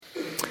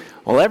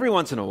Well, every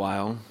once in a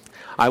while,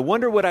 I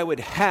wonder what I would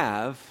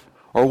have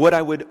or what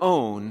I would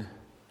own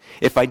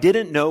if I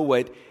didn't know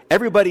what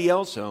everybody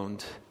else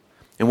owned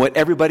and what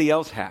everybody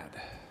else had.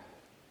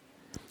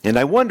 And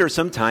I wonder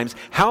sometimes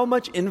how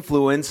much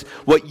influence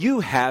what you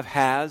have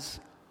has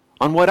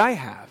on what I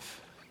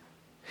have.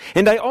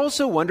 And I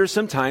also wonder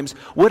sometimes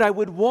what I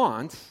would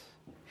want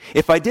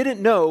if I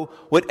didn't know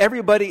what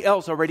everybody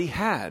else already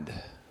had.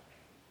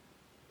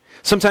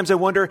 Sometimes I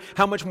wonder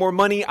how much more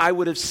money I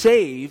would have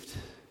saved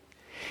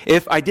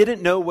if I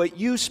didn't know what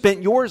you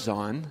spent yours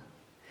on,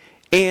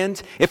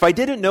 and if I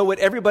didn't know what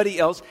everybody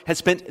else has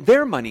spent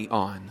their money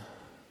on.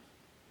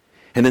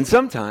 And then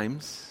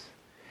sometimes,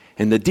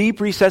 in the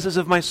deep recesses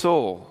of my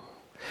soul,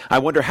 I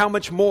wonder how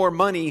much more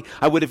money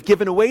I would have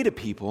given away to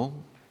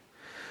people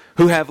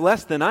who have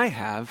less than I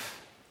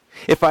have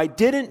if I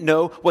didn't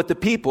know what the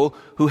people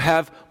who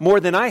have more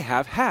than I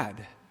have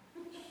had.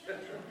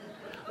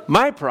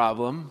 My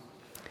problem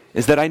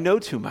is that I know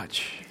too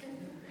much.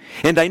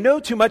 And I know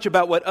too much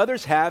about what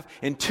others have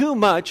and too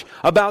much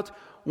about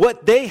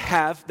what they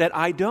have that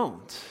I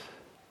don't.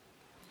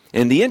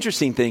 And the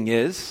interesting thing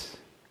is,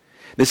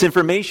 this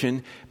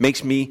information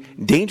makes me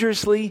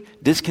dangerously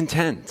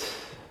discontent.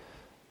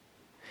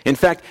 In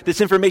fact,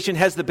 this information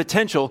has the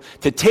potential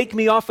to take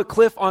me off a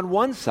cliff on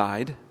one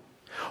side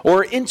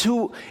or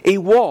into a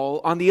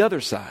wall on the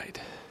other side.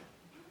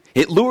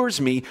 It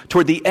lures me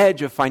toward the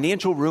edge of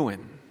financial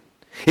ruin.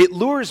 It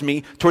lures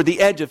me toward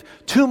the edge of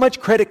too much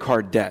credit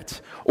card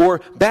debt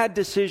or bad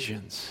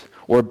decisions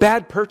or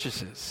bad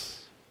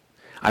purchases.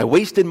 I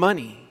wasted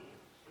money.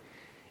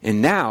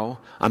 And now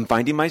I'm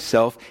finding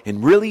myself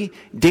in really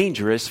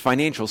dangerous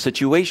financial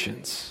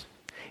situations.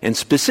 And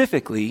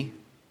specifically,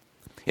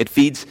 it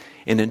feeds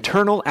an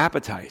internal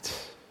appetite.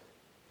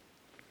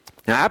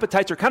 Now,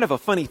 appetites are kind of a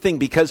funny thing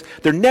because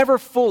they're never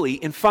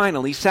fully and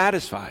finally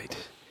satisfied.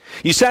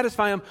 You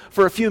satisfy them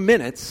for a few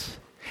minutes,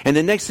 and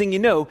the next thing you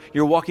know,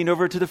 you're walking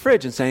over to the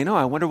fridge and saying, "Oh,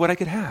 I wonder what I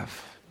could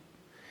have."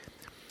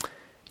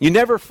 You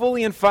never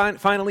fully and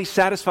finally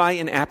satisfy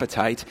an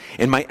appetite,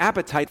 and my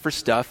appetite for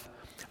stuff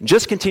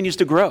just continues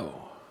to grow.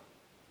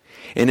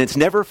 And it's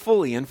never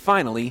fully and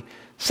finally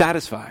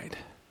satisfied.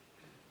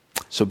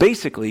 So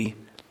basically,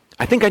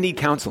 I think I need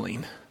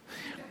counseling.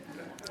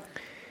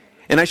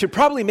 And I should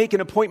probably make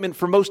an appointment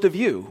for most of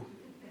you.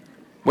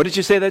 What did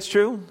you say that's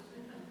true?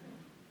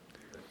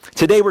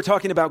 Today we're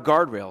talking about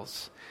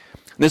guardrails.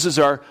 This is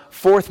our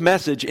fourth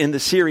message in the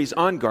series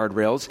on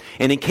guardrails.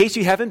 And in case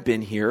you haven't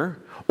been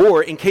here,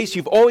 or in case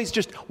you've always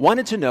just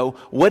wanted to know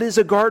what is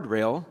a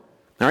guardrail, all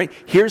right,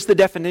 here's the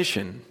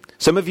definition.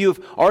 Some of you have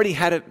already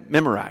had it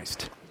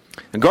memorized.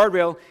 A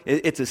guardrail,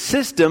 it's a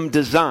system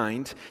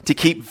designed to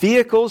keep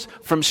vehicles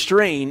from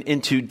straying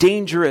into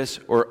dangerous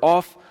or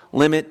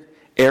off-limit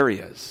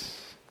areas.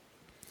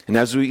 And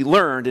as we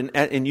learned,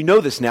 and you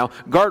know this now,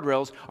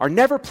 guardrails are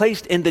never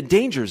placed in the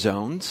danger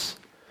zones.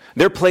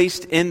 They're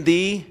placed in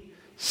the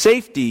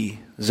safety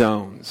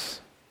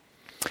zones.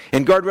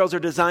 And guardrails are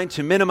designed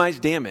to minimize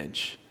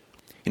damage.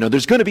 You know,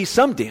 there's going to be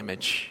some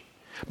damage,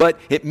 but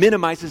it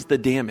minimizes the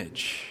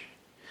damage.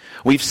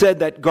 We've said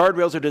that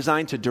guardrails are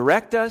designed to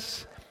direct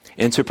us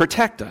and to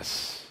protect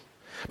us.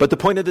 But the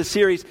point of this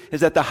series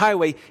is that the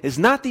highway is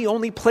not the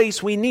only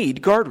place we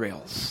need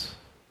guardrails.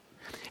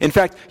 In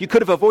fact, you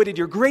could have avoided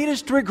your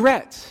greatest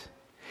regret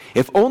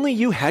if only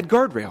you had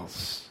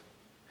guardrails.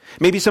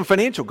 Maybe some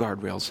financial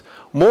guardrails,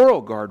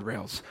 moral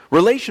guardrails,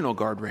 relational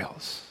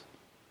guardrails.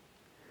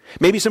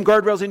 Maybe some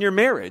guardrails in your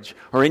marriage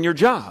or in your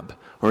job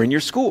or in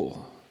your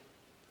school.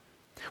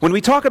 When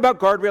we talk about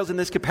guardrails in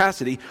this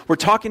capacity, we're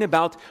talking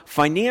about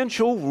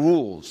personal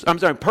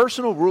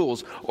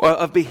rules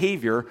of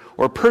behavior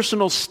or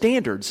personal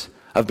standards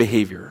of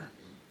behavior.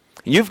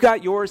 You've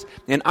got yours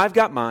and I've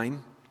got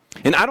mine,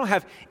 and I don't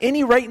have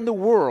any right in the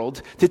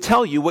world to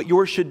tell you what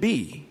yours should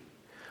be,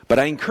 but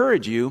I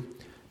encourage you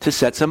to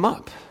set some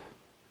up.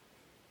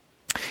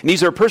 And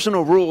these are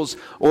personal rules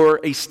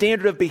or a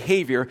standard of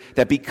behavior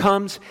that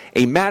becomes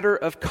a matter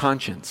of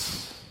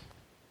conscience.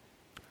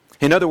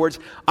 In other words,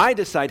 I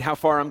decide how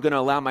far I'm going to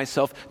allow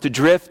myself to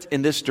drift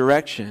in this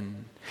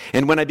direction.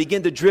 And when I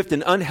begin to drift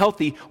in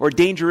unhealthy or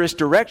dangerous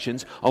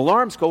directions,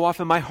 alarms go off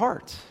in my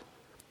heart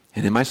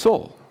and in my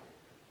soul.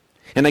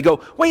 And I go,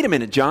 "Wait a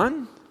minute,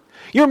 John.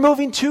 You're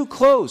moving too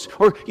close,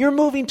 or you're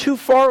moving too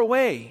far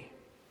away."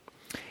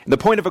 And the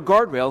point of a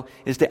guardrail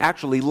is to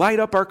actually light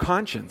up our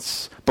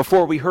conscience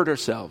before we hurt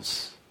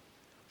ourselves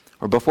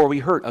or before we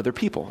hurt other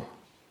people.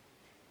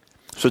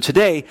 So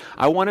today,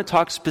 I want to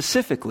talk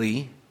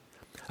specifically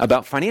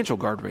about financial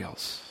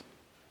guardrails.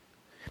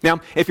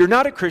 Now, if you're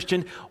not a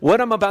Christian, what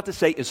I'm about to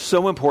say is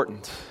so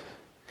important,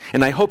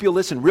 and I hope you'll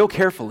listen real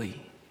carefully.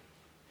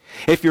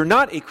 If you're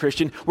not a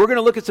Christian, we're going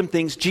to look at some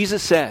things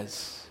Jesus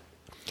says.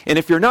 And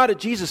if you're not a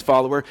Jesus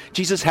follower,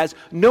 Jesus has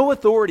no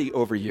authority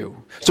over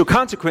you. So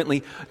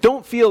consequently,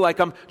 don't feel like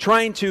I'm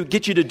trying to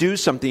get you to do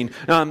something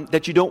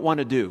that you don't want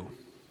to do.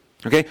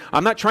 Okay?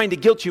 I'm not trying to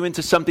guilt you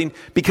into something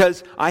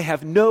because I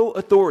have no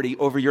authority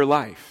over your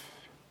life.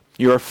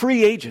 You're a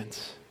free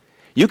agent.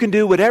 You can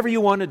do whatever you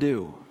want to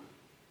do.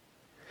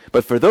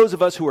 But for those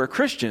of us who are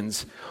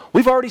Christians,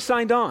 we've already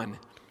signed on.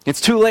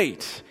 It's too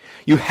late.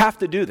 You have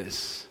to do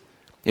this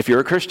if you're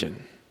a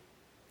Christian.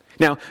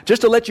 Now,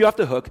 just to let you off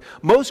the hook,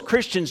 most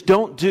Christians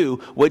don't do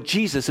what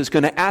Jesus is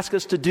going to ask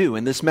us to do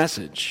in this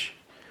message.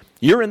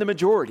 You're in the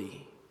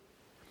majority,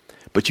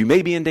 but you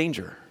may be in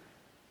danger.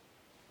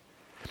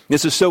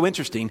 This is so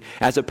interesting.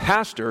 As a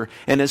pastor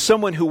and as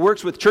someone who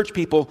works with church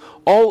people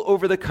all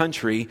over the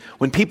country,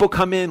 when people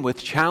come in with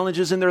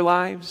challenges in their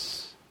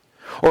lives,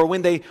 or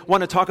when they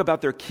want to talk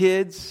about their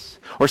kids,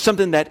 or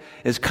something that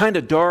is kind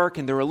of dark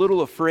and they're a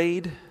little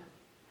afraid,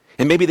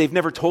 and maybe they've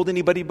never told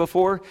anybody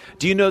before,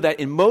 do you know that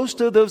in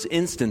most of those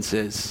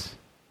instances,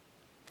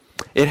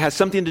 it has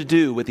something to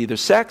do with either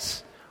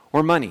sex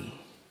or money?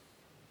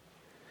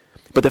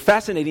 But the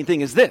fascinating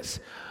thing is this.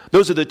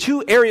 Those are the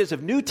two areas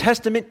of New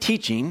Testament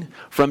teaching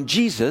from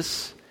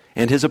Jesus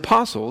and his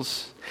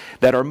apostles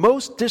that are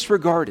most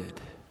disregarded.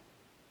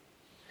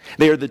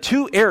 They are the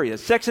two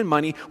areas, sex and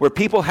money, where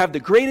people have the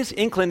greatest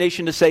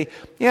inclination to say,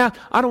 yeah,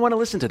 I don't want to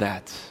listen to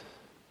that.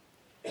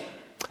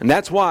 And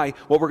that's why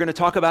what we're going to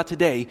talk about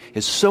today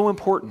is so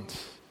important.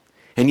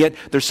 And yet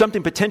there's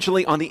something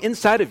potentially on the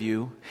inside of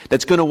you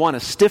that's going to want to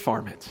stiff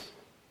arm it.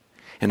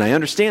 And I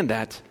understand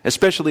that,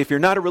 especially if you're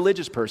not a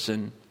religious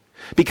person,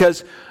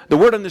 because the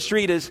word on the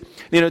street is,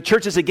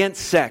 church is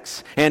against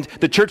sex, and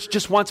the church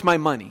just wants my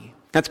money.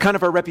 That's kind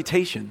of our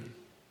reputation.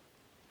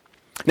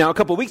 Now, a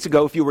couple weeks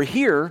ago, if you were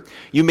here,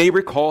 you may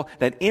recall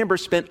that Amber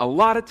spent a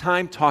lot of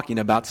time talking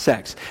about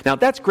sex. Now,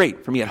 that's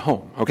great for me at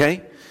home,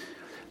 okay?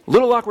 A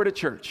little awkward at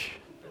church.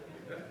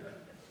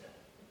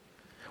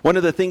 One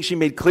of the things she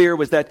made clear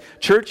was that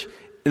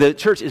the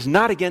church is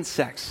not against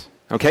sex,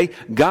 okay?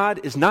 God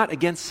is not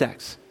against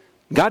sex.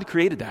 God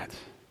created that.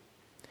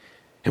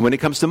 And when it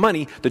comes to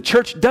money, the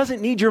church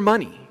doesn't need your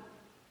money.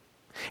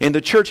 And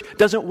the church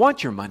doesn't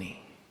want your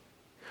money.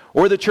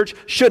 Or the church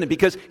shouldn't,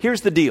 because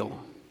here's the deal.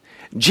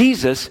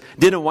 Jesus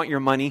didn't want your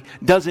money,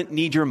 doesn't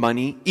need your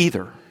money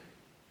either.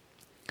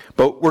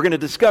 But we're going to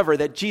discover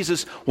that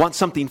Jesus wants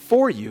something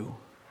for you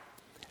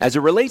as it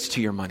relates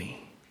to your money.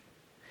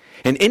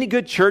 And any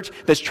good church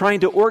that's trying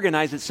to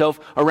organize itself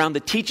around the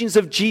teachings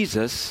of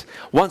Jesus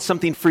wants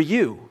something for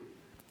you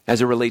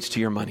as it relates to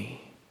your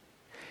money.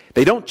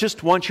 They don't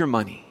just want your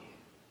money.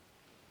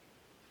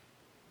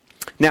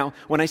 Now,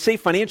 when I say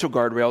financial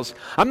guardrails,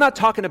 I'm not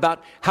talking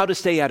about how to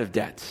stay out of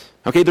debt.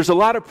 Okay, there's a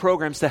lot of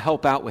programs to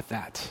help out with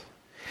that.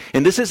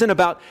 And this isn't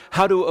about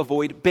how to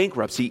avoid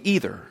bankruptcy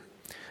either.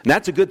 And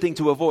that's a good thing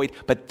to avoid,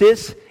 but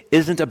this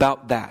isn't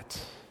about that.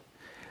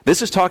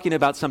 This is talking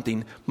about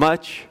something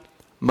much,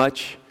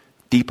 much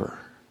deeper.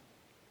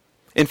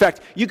 In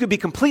fact, you could be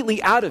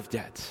completely out of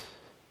debt.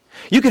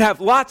 You could have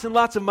lots and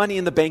lots of money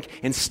in the bank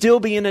and still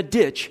be in a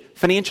ditch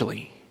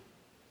financially.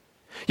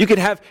 You could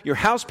have your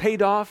house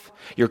paid off,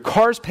 your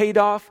cars paid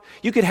off.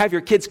 You could have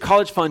your kids'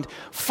 college fund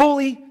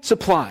fully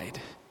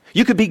supplied.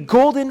 You could be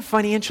golden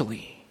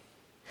financially.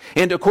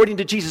 And according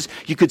to Jesus,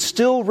 you could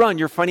still run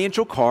your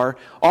financial car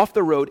off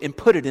the road and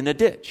put it in a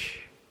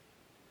ditch.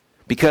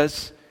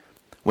 Because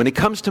when it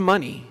comes to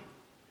money,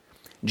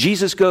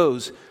 Jesus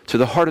goes to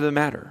the heart of the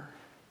matter.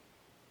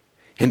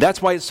 And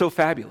that's why it's so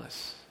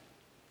fabulous.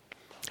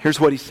 Here's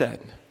what he said.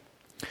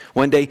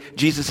 One day,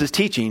 Jesus is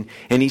teaching,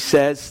 and he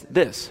says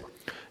this: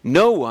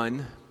 no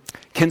one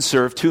can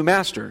serve two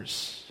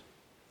masters.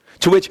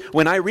 To which,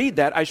 when I read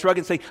that, I shrug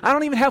and say, I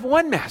don't even have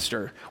one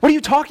master. What are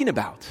you talking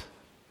about?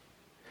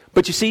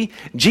 But you see,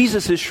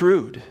 Jesus is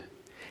shrewd,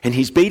 and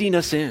he's baiting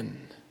us in.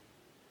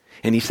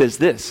 And he says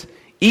this: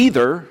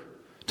 either,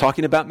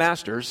 talking about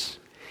masters,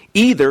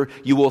 either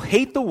you will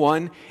hate the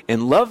one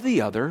and love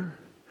the other,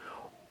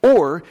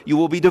 or you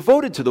will be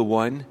devoted to the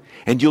one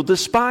and you'll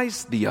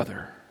despise the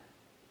other.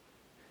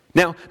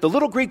 Now, the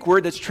little Greek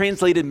word that's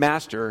translated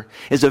master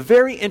is a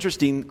very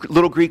interesting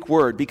little Greek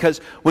word, because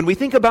when we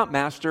think about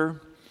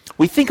master,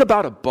 we think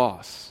about a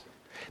boss.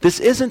 This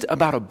isn't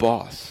about a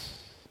boss.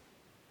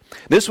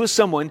 This was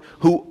someone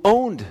who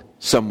owned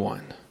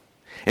someone.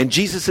 And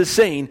Jesus is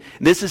saying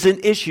this is an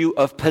issue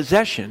of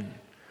possession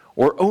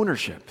or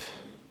ownership.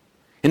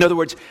 In other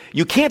words,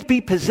 you can't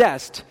be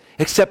possessed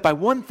except by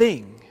one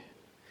thing.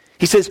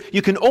 He says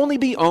you can only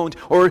be owned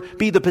or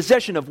be the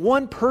possession of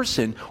one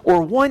person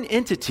or one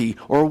entity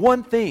or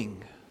one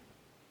thing.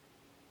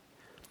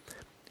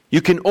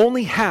 You can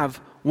only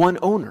have one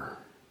owner.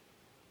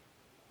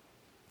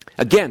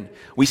 Again,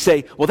 we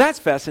say, well, that's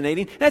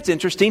fascinating, that's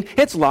interesting,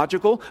 it's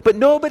logical, but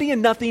nobody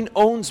and nothing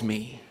owns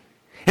me.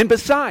 And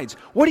besides,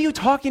 what are you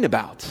talking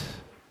about?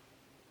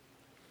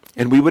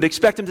 And we would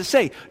expect him to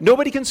say,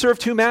 nobody can serve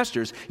two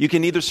masters. You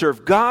can either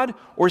serve God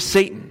or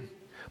Satan.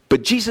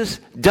 But Jesus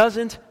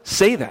doesn't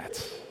say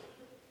that.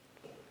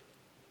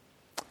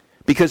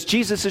 Because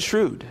Jesus is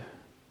shrewd.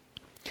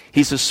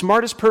 He's the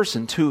smartest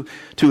person to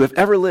have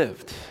ever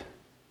lived.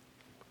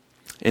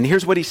 And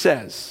here's what he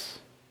says.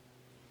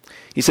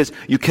 He says,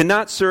 you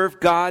cannot serve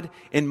God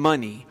and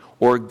money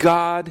or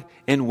God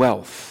and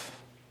wealth.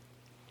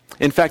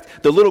 In fact,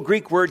 the little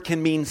Greek word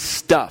can mean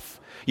stuff.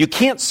 You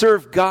can't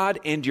serve God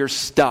and your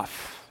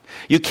stuff.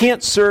 You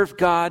can't serve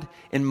God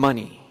and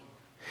money.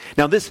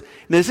 Now this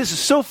is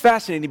so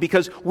fascinating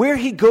because where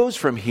he goes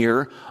from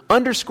here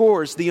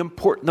underscores the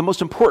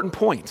most important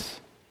point.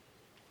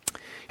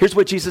 Here's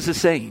what Jesus is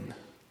saying.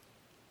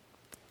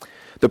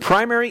 The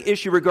primary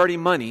issue regarding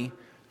money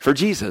for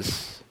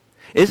Jesus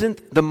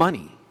isn't the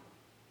money.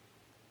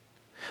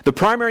 The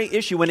primary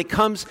issue when it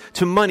comes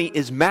to money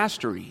is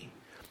mastery,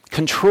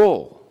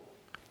 control,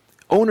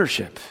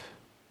 ownership.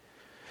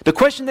 The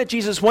question that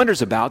Jesus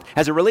wonders about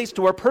as it relates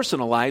to our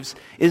personal lives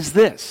is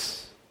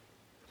this: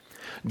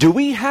 do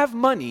we have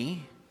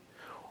money,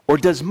 or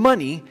does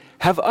money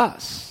have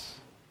us?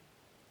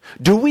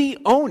 Do we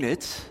own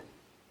it,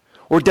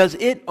 or does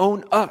it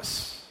own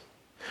us?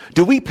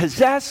 Do we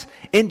possess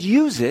and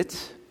use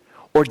it,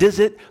 or does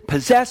it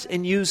possess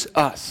and use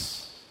us?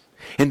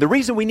 And the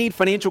reason we need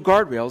financial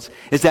guardrails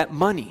is that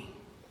money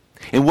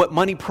and what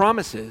money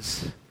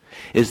promises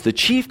is the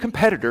chief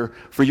competitor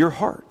for your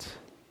heart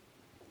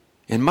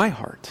and my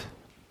heart.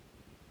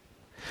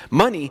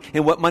 Money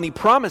and what money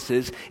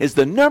promises is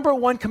the number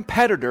one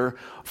competitor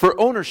for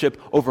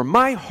ownership over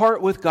my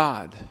heart with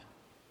God.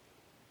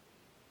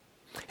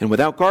 And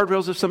without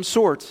guardrails of some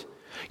sort,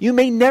 you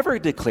may never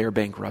declare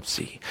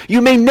bankruptcy.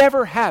 You may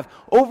never have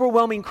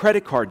overwhelming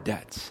credit card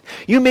debts.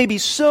 You may be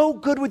so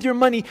good with your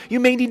money, you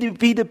may need to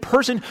be the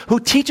person who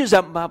teaches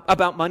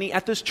about money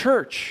at this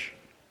church.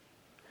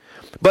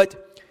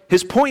 But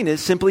his point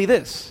is simply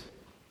this: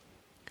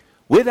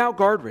 without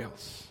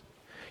guardrails,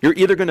 you're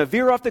either going to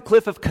veer off the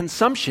cliff of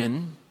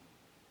consumption,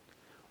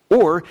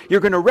 or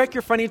you're going to wreck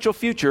your financial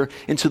future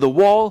into the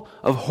wall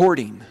of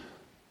hoarding.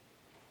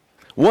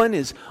 One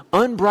is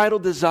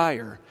unbridled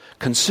desire.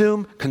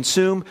 Consume,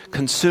 consume,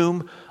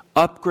 consume,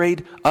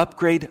 upgrade,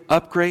 upgrade,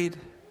 upgrade.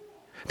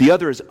 The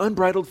other is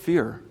unbridled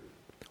fear.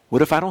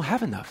 What if I don't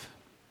have enough?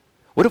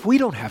 What if we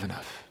don't have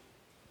enough?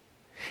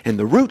 And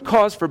the root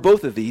cause for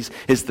both of these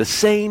is the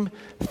same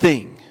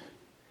thing.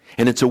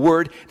 And it's a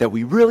word that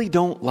we really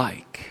don't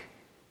like.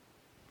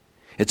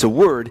 It's a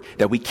word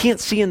that we can't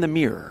see in the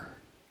mirror.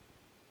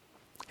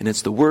 And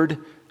it's the word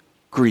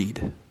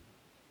greed.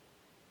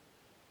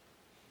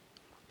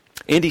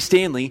 Andy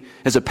Stanley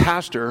is a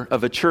pastor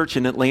of a church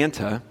in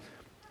Atlanta,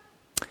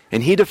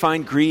 and he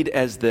defined greed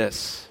as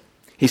this.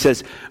 He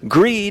says,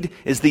 greed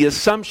is the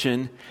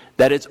assumption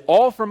that it's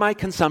all for my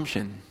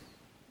consumption.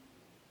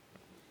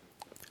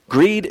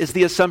 Greed is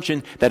the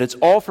assumption that it's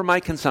all for my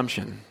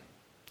consumption.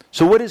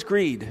 So what is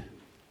greed?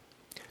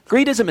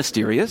 Greed isn't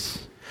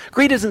mysterious.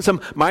 Greed isn't some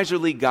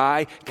miserly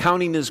guy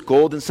counting his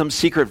gold in some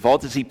secret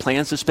vault as he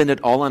plans to spend it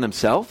all on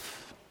himself.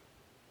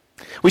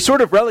 We sort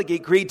of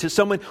relegate greed to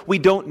someone we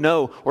don't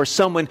know or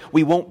someone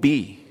we won't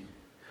be.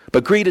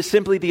 But greed is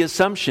simply the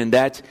assumption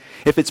that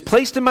if it's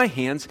placed in my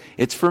hands,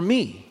 it's for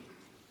me.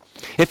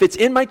 If it's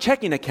in my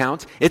checking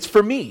account, it's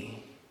for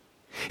me.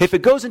 If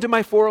it goes into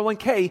my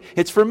 401k,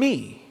 it's for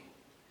me.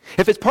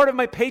 If it's part of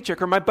my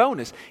paycheck or my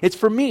bonus, it's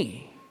for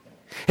me.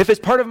 If it's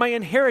part of my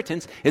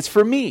inheritance, it's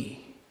for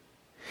me.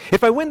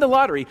 If I win the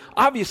lottery,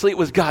 obviously it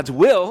was God's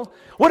will.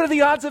 What are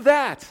the odds of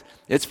that?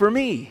 It's for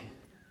me.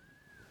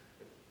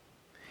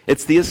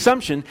 It's the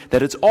assumption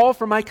that it's all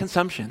for my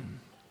consumption.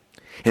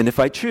 And if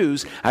I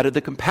choose, out of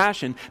the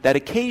compassion that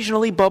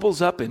occasionally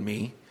bubbles up in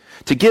me,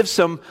 to give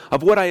some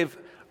of what I have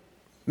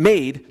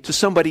made to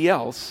somebody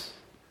else,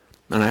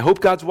 and I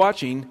hope God's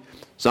watching,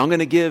 so I'm going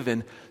to give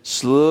in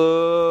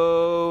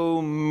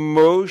slow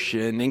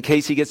motion in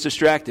case he gets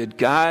distracted.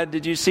 God,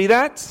 did you see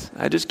that?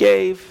 I just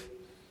gave.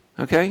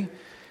 Okay?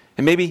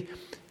 And maybe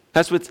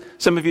that's what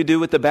some of you do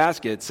with the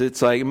baskets.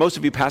 It's like most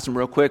of you pass them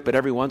real quick, but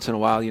every once in a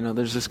while,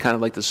 there's this kind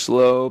of like the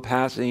slow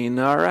passing.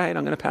 All right,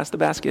 I'm going to pass the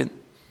basket.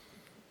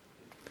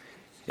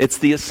 It's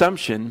the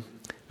assumption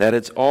that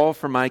it's all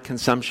for my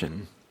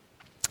consumption.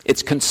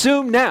 It's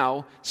consume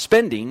now,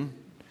 spending.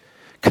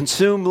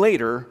 Consume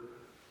later,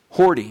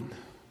 hoarding.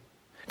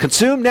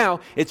 Consume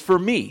now, it's for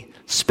me,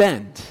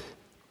 spend.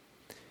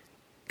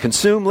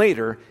 Consume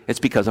later, it's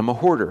because I'm a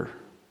hoarder.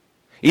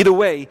 Either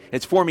way,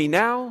 it's for me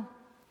now,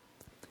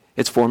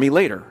 it's for me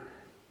later.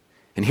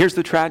 And here's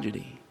the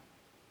tragedy.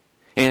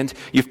 And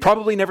you've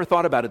probably never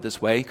thought about it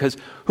this way, because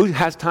who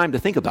has time to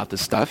think about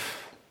this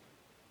stuff?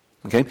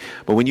 Okay?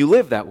 But when you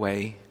live that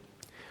way,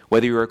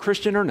 whether you're a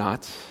Christian or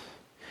not,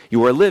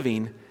 you are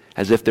living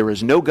as if there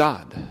is no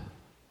God.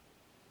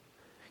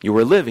 You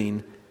are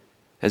living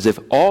as if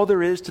all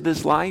there is to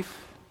this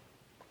life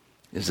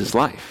is this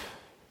life.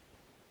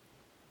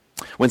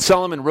 When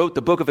Solomon wrote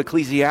the book of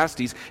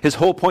Ecclesiastes, his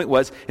whole point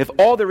was, if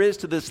all there is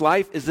to this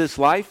life is this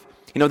life,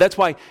 that's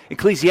why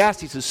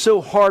Ecclesiastes is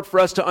so hard for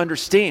us to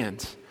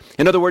understand.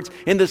 In other words,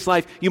 in this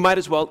life, you might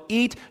as well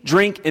eat,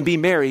 drink, and be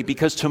merry,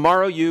 because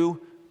tomorrow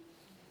you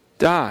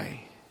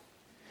die.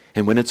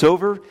 And when it's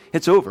over,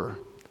 it's over.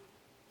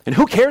 And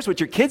who cares what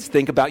your kids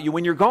think about you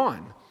when you're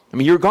gone?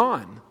 You're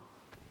gone.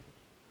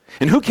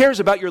 And who cares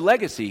about your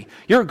legacy?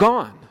 You're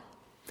gone.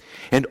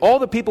 And all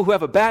the people who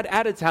have a bad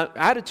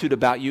attitude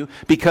about you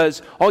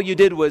because all you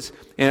did was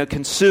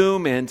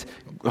consume and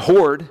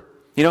hoard,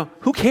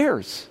 who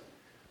cares?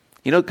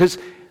 Because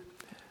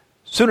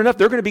soon enough,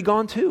 they're going to be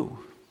gone too.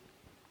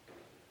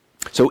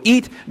 So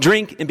eat,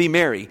 drink, and be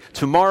merry.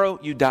 Tomorrow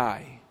you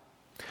die.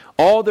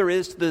 All there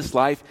is to this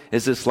life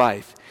is this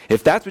life.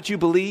 If that's what you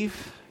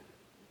believe,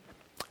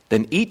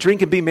 then eat,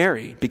 drink, and be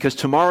merry, because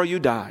tomorrow you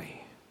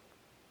die.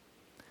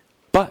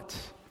 But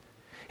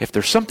if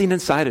there's something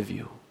inside of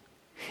you,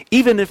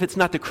 even if it's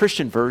not the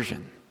Christian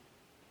version,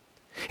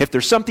 if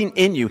there's something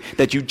in you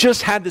that you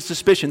just had the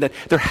suspicion that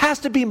there has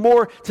to be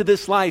more to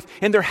this life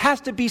and there has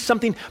to be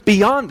something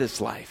beyond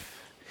this life,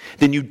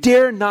 then you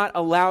dare not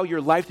allow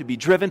your life to be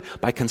driven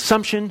by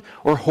consumption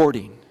or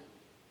hoarding,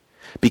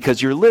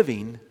 because you're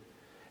living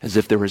as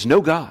if there is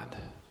no God.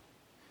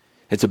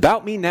 It's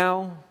about me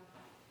now,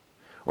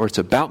 or it's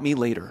about me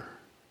later.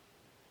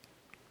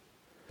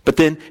 But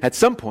then, at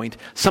some point,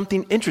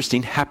 something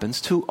interesting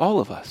happens to all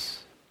of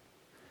us.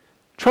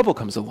 Trouble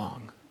comes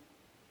along.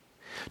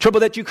 Trouble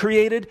that you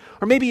created,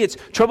 or maybe it's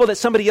trouble that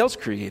somebody else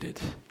created.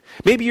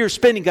 Maybe your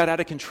spending got out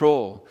of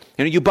control.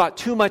 You bought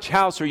too much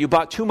house, or you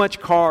bought too much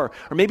car,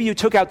 or maybe you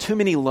took out too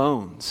many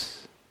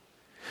loans.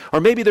 Or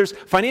maybe there's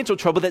financial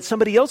trouble that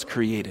somebody else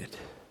created.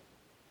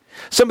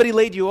 Somebody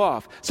laid you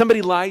off.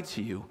 Somebody lied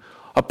to you.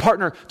 A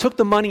partner took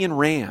the money and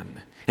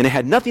ran, and it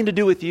had nothing to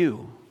do with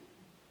you.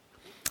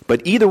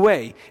 But either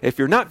way, if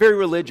you're not very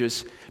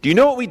religious, do you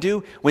know what we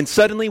do when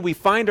suddenly we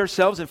find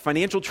ourselves in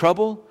financial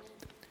trouble?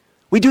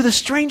 We do the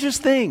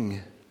strangest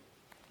thing.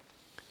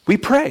 We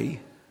pray.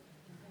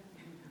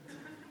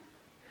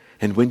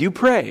 And when you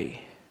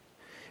pray,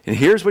 and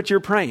here's what you're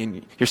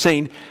praying. You're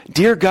saying,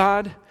 "Dear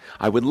God,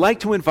 I would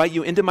like to invite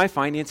you into my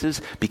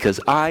finances because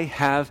I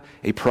have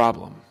a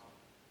problem."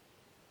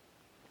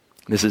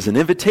 This is an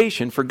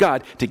invitation for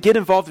God to get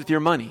involved with your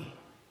money.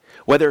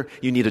 Whether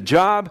you need a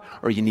job,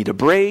 or you need a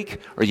break,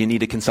 or you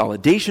need a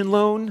consolidation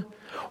loan,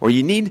 or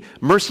you need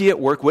mercy at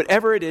work,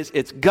 whatever it is,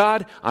 it's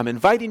God, I'm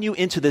inviting you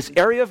into this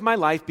area of my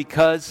life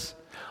because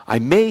I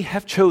may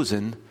have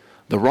chosen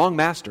the wrong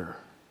master.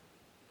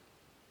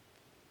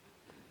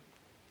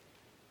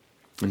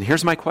 And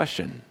here's my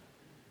question.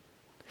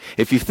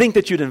 If you think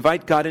that you'd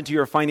invite God into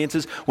your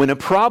finances when a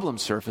problem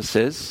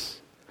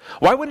surfaces,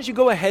 why wouldn't you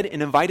go ahead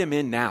and invite him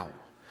in now,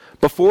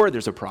 before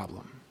there's a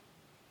problem?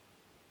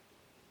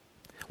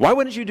 Why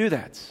wouldn't you do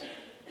that?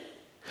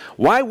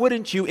 Why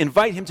wouldn't you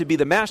invite him to be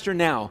the master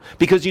now?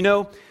 Because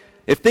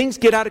if things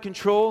get out of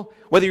control,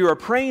 whether you're a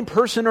praying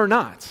person or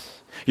not,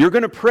 you're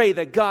going to pray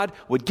that God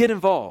would get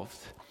involved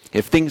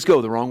if things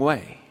go the wrong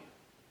way.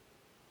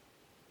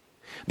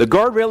 The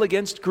guardrail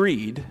against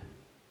greed,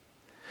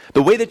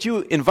 the way that you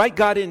invite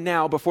God in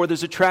now before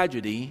there's a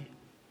tragedy,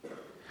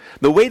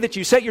 the way that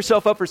you set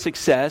yourself up for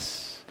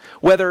success,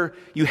 whether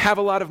you have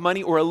a lot of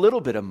money or a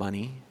little bit of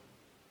money,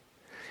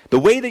 the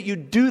way that you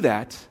do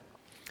that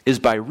is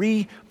by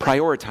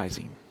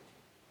reprioritizing.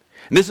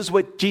 And this is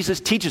what Jesus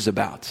teaches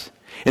about.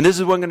 And this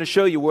is what I'm going to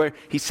show you where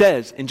he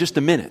says in just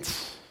a minute.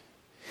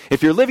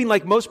 If you're living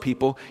like most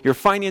people, your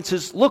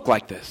finances look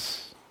like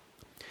this.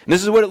 And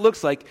this is what it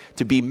looks like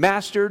to be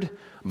mastered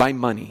by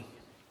money.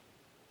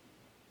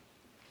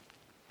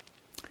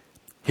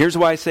 Here's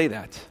why I say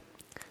that.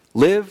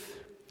 Live,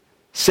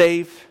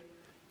 save,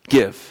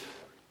 give.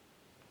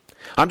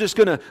 I'm just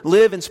going to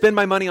live and spend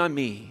my money on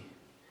me.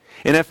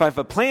 And if I have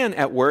a plan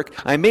at work,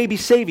 I may be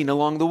saving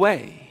along the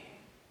way.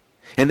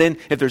 And then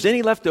if there's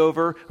any left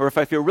over, or if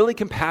I feel really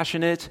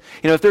compassionate,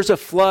 if there's a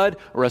flood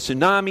or a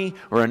tsunami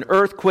or an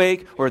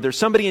earthquake, or there's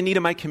somebody in need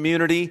in my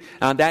community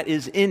that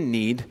is in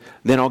need,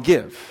 then I'll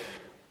give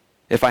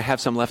if I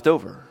have some left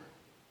over.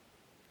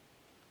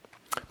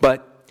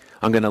 But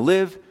I'm going to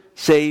live,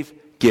 save,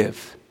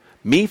 give.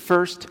 Me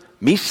first,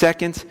 me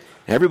second,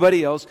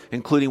 everybody else,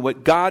 including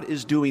what God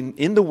is doing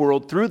in the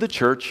world through the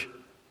church,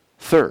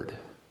 third.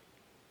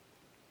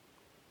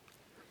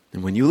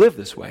 And when you live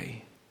this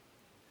way,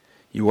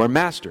 you are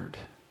mastered,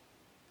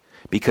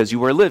 because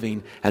you are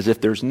living as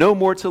if there's no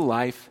more to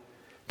life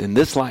than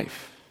this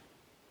life.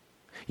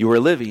 You are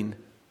living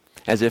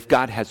as if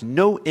God has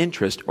no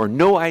interest or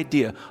no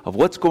idea of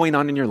what's going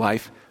on in your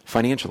life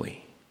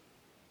financially.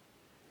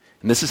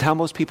 And this is how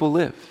most people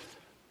live.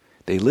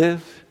 They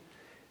live,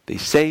 they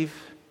save,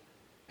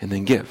 and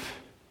then give.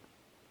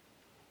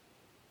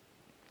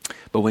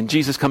 But when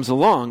Jesus comes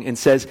along and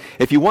says,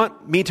 if you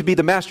want me to be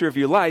the master of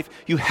your life,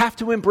 you have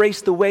to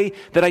embrace the way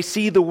that I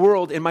see the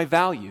world and my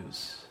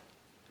values.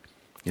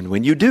 And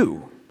when you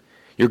do,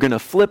 you're going to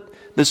flip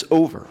this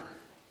over.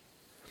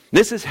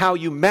 This is how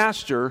you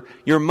master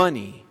your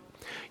money.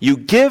 You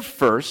give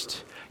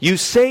first, you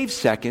save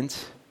second,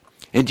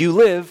 and you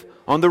live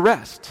on the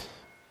rest.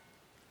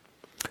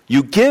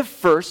 You give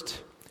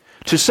first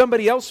to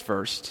somebody else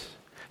first,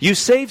 you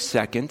save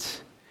second,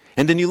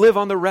 and then you live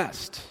on the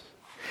rest.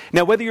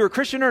 Now, whether you're a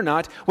Christian or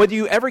not, whether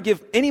you ever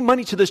give any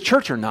money to this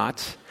church or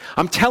not,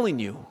 I'm telling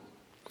you,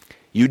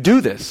 you do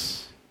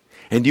this,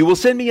 and you will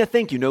send me a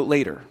thank you note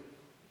later.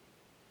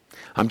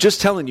 I'm just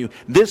telling you,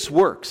 this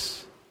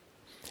works,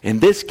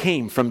 and this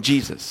came from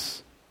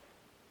Jesus.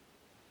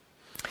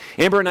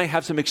 Amber and I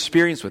have some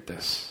experience with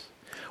this.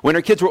 When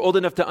our kids were old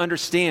enough to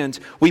understand,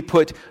 we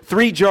put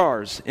 3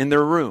 jars in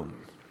their room,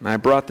 and I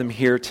brought them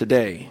here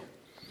today.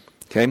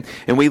 Okay?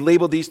 And we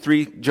label these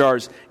 3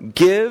 jars: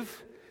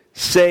 give,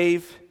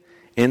 save,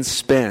 and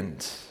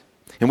spend.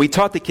 And we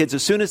taught the kids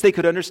as soon as they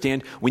could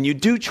understand, when you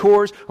do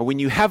chores or when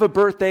you have a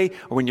birthday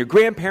or when your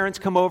grandparents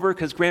come over,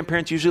 because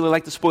grandparents usually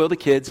like to spoil the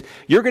kids,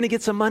 you're going to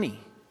get some money.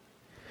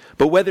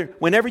 But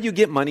whenever you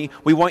get money,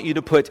 we want you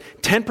to put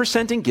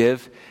 10% in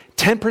give,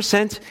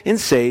 10% in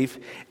save,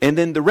 and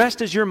then the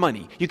rest is your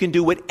money. You can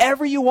do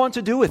whatever you want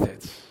to do with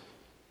it.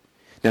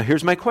 Now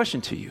here's my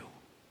question to you.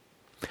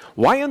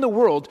 Why in the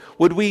world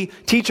would we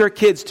teach our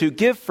kids to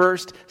give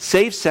first,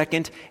 save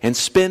second, and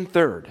spend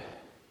third?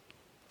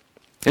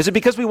 Is it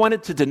because we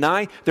wanted to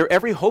deny their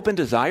every hope and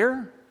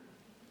desire?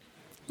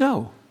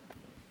 No.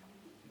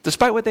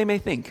 Despite what they may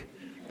think.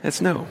 That's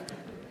no.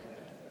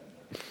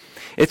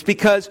 It's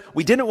because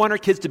we didn't want our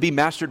kids to be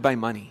mastered by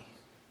money.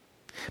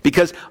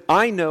 Because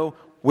I know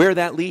where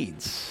that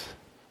leads.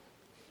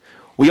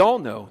 We all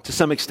know, to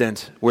some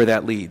extent, where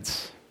that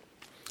leads.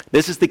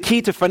 This is the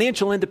key to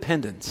financial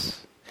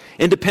independence.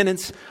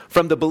 Independence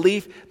from the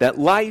belief that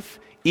life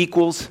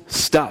equals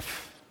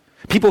stuff.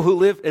 People who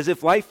live as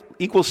if life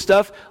equals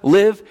stuff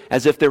live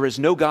as if there is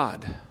no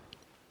God.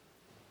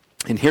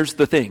 And here's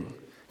the thing.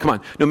 Come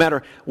on. No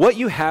matter what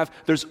you have,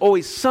 there's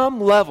always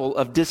some level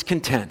of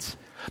discontent.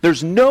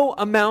 There's no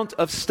amount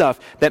of stuff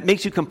that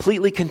makes you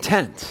completely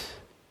content.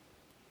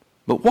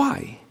 But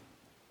why?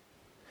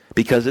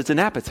 Because it's an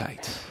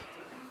appetite.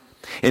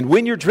 And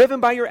when you're driven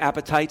by your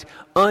appetite,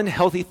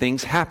 unhealthy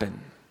things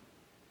happen.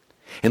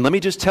 And let me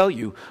just tell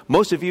you,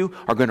 most of you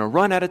are going to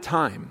run out of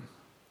time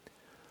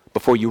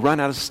before you run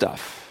out of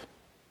stuff.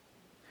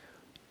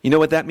 You know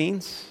what that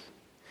means?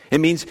 It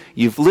means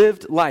you've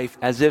lived life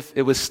as if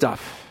it was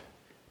stuff.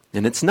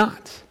 And it's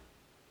not.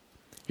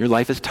 Your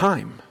life is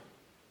time.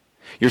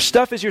 Your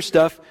stuff is your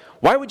stuff.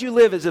 Why would you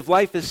live as if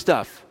life is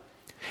stuff?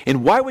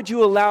 And why would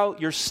you allow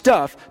your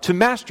stuff to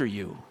master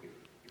you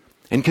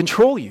and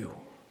control you?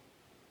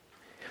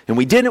 And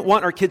we didn't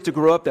want our kids to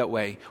grow up that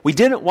way. We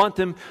didn't want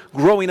them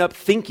growing up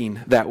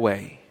thinking that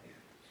way.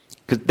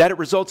 Because that it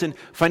results in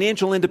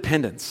financial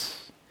independence.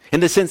 In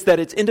the sense that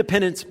it's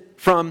independence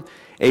from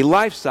a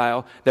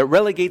lifestyle that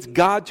relegates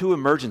God to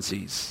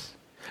emergencies.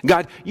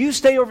 God, you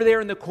stay over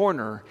there in the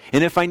corner,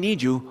 and if I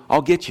need you,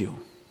 I'll get you.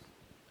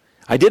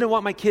 I didn't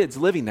want my kids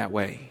living that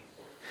way.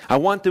 I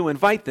want to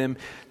invite them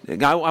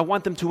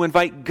to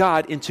invite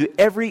God into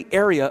every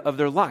area of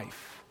their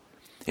life,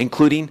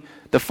 including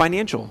the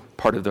financial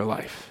part of their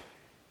life.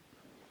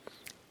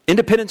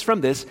 Independence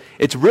from this,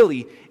 it's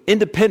really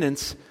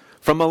independence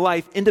from a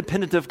life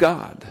independent of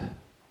God.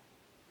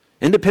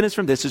 Independence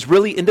from this is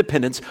really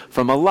independence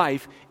from a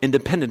life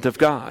independent of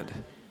God.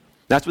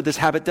 That's what this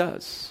habit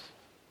does.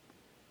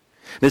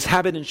 This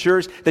habit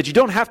ensures that you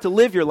don't have to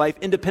live your life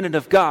independent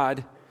of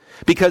God,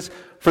 because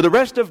for the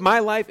rest of my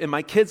life and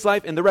my kids'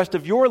 life and the rest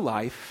of your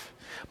life,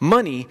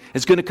 money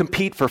is going to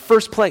compete for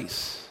first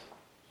place.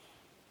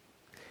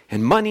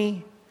 And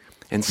money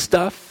and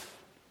stuff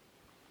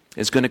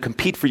is going to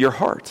compete for your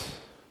heart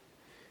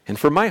and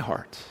for my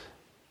heart.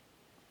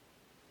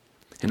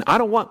 And I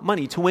don't want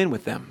money to win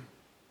with them.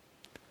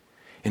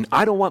 And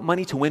I don't want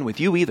money to win with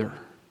you either.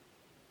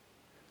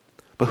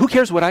 But who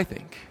cares what I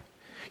think?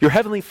 Your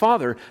Heavenly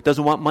Father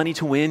doesn't want money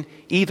to win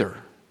either.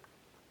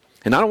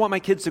 And I don't want my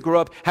kids to grow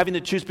up having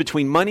to choose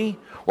between money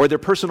or their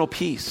personal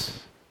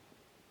peace.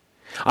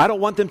 I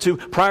don't want them to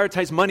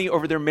prioritize money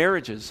over their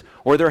marriages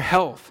or their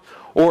health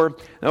or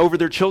over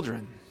their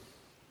children.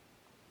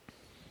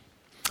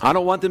 I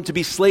don't want them to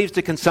be slaves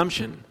to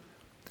consumption.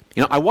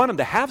 I want them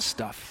to have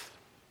stuff.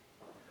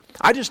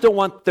 I just don't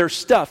want their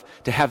stuff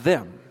to have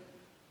them.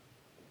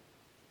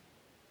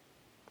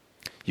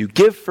 You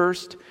give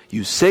first,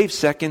 you save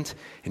second,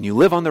 and you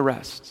live on the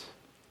rest.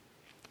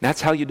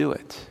 That's how you do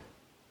it.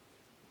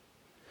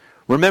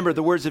 Remember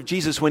the words of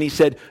Jesus when he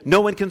said, "No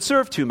one can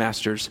serve 2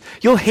 masters.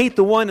 You'll hate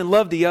the one and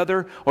love the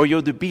other, or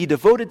you'll be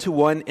devoted to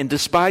one and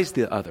despise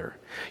the other.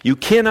 You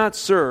cannot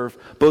serve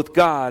both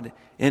God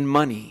and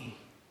money."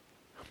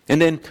 And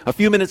then a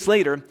few minutes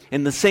later,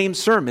 in the same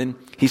sermon,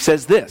 he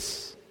says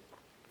this.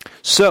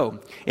 So,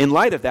 in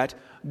light of that,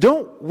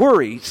 don't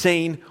worry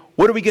saying,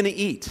 "What are we going to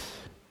eat?"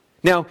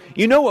 Now,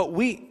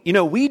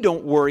 we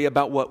don't worry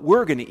about what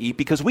we're going to eat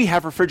because we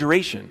have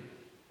refrigeration.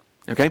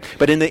 Okay?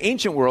 But in the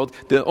ancient world,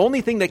 the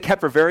only thing that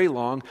kept for very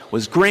long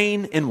was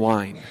grain and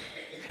wine.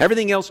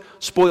 Everything else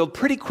spoiled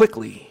pretty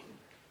quickly.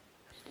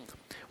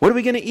 What are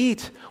we going to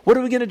eat? What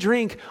are we going to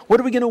drink? What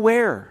are we going to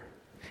wear?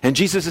 And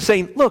Jesus is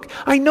saying, look,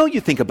 I know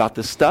you think about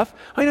this stuff.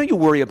 I know you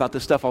worry about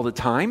this stuff all the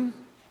time.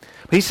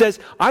 But he says,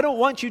 I don't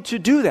want you to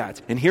do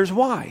that. And here's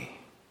why.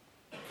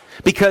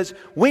 Because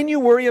when you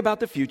worry about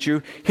the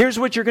future, here's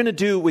what you're going to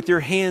do with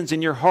your hands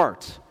and your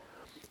heart.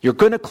 You're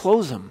going to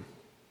close them.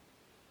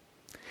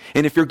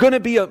 And if you're going to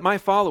be my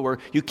follower,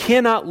 you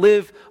cannot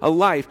live a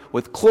life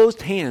with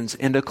closed hands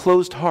and a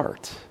closed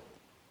heart.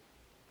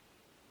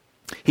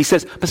 He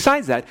says,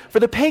 besides that, for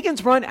the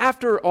pagans run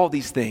after all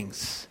these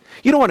things.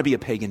 You don't want to be a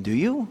pagan, do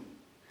you?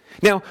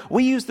 Now,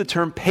 we use the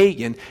term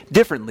pagan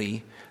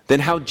differently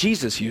than how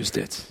Jesus used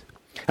it.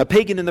 A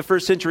pagan in the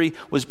first century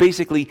was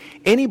basically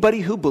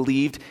anybody who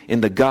believed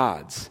in the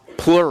gods,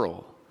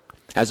 plural,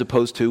 as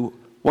opposed to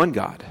one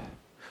God.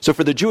 So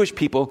for the Jewish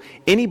people,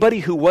 anybody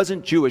who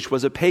wasn't Jewish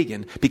was a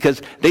pagan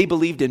because they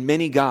believed in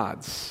many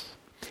gods.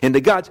 And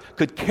the gods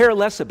could care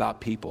less about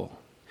people.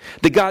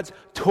 The gods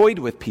toyed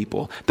with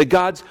people. The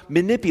gods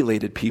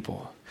manipulated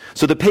people.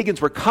 So the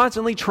pagans were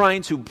constantly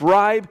trying to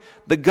bribe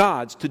the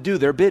gods to do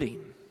their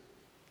bidding.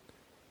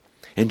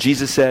 And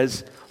Jesus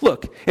says,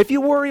 look, if you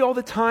worry all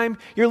the time,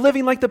 you're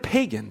living like the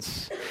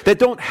pagans that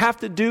don't have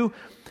to do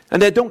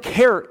and that don't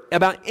care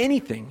about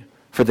anything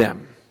for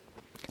them.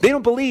 They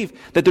don't believe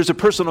that there's a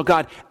personal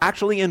God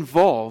actually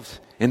involved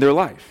in their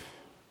life.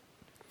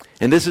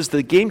 And this is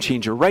the game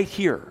changer right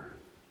here.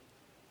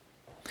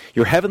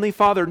 Your Heavenly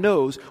Father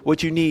knows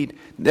what you need,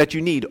 that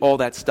you need all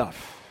that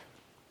stuff.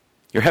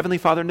 Your Heavenly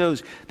Father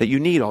knows that you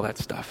need all that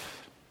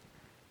stuff.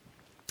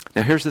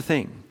 Now here's the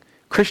thing.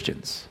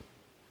 Christians,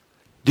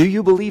 do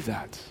you believe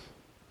that?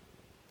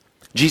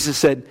 Jesus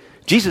said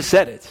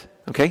it,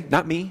 okay?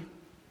 Not me.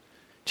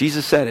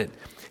 Jesus said it.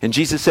 And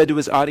Jesus said to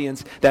his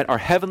audience that our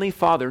Heavenly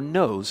Father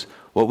knows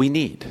what we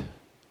need.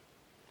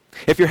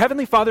 If your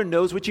Heavenly Father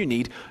knows what you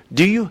need,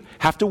 do you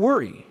have to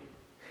worry?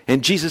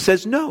 And Jesus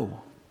says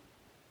no.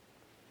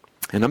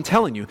 And I'm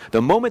telling you,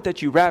 the moment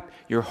that you wrap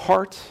your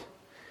heart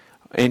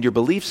and your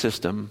belief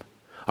system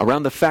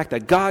around the fact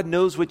that God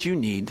knows what you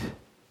need,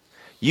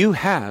 you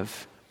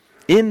have,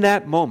 in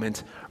that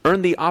moment,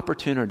 earned the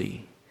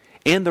opportunity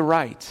and the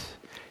right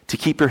to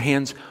keep your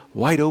hands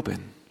wide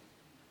open.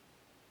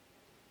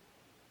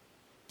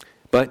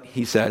 But,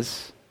 he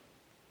says,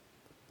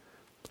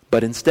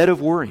 but instead of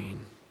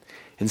worrying,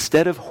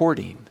 instead of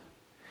hoarding,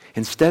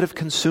 instead of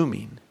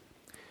consuming,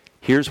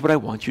 here's what I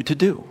want you to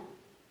do.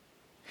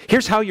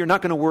 Here's how you're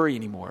not going to worry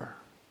anymore.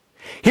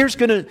 Here's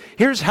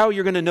how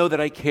you're going to know that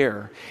I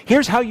care.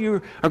 Here's how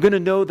you are going to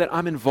know that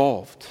I'm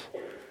involved.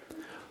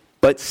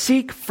 But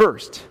seek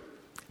first,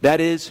 that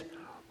is,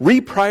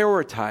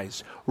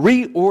 reprioritize,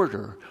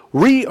 reorder,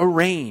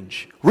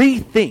 rearrange,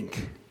 rethink.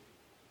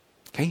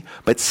 Okay?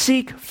 But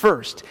seek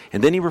first,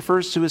 and then he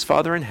refers to his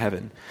Father in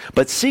heaven,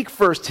 but seek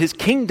first his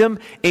kingdom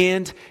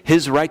and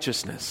his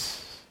righteousness.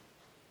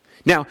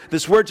 Now,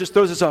 this word just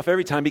throws us off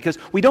every time because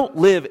we don't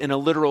live in a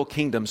literal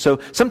kingdom. So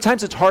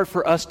sometimes it's hard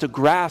for us to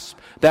grasp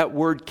that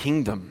word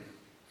kingdom.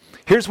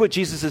 Here's what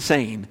Jesus is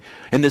saying,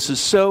 and this is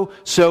so,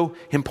 so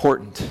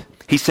important.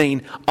 He's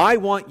saying, I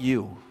want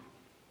you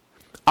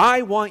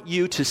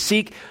to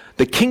seek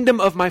the kingdom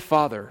of my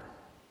Father.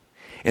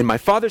 And my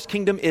Father's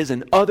kingdom is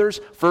an others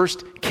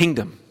first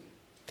kingdom.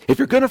 If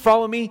you're going to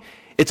follow me,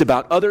 it's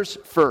about others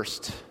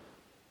first.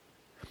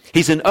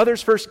 He's an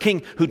others first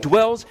king who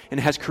dwells and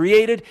has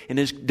created and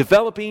is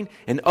developing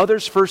an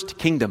others first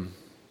kingdom.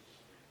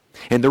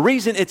 And the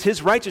reason it's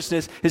his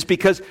righteousness is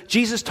because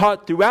Jesus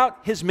taught throughout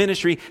his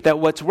ministry that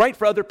what's right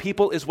for other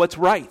people is what's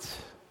right.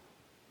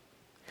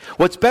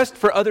 What's best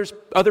for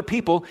other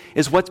people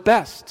is what's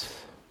best.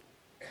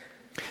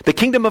 The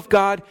kingdom of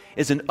God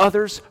is an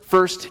others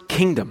first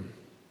kingdom.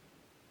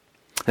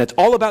 That's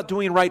all about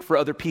doing right for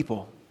other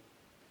people.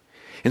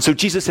 And so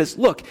Jesus says,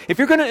 look, if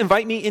you're going to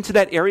invite me into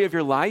that area of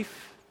your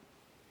life,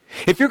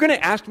 if you're going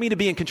to ask me to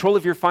be in control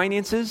of your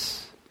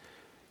finances,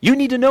 you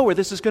need to know where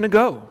this is going to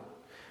go.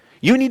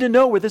 You need to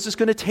know where this is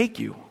going to take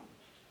you.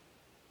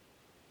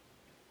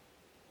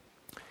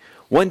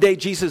 One day,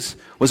 Jesus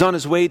was on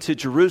his way to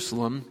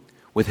Jerusalem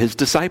with his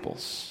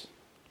disciples.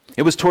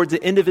 It was towards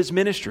the end of his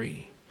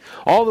ministry.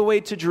 All the way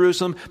to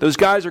Jerusalem, those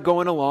guys are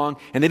going along,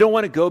 and they don't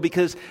want to go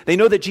because they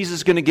know that Jesus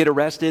is going to get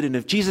arrested, and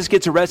if Jesus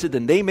gets arrested,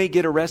 then they may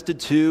get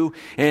arrested too,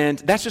 and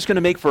that's just going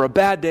to make for a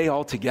bad day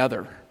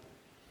altogether.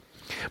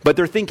 But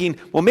they're thinking,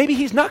 well, maybe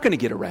he's not going to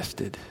get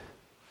arrested.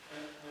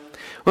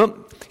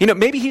 Well,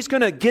 maybe he's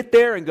going to get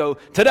there and go,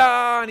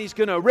 ta-da, and he's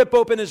going to rip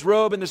open his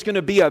robe, and there's going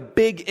to be a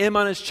big M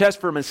on his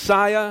chest for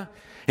Messiah,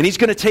 and he's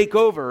going to take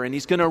over, and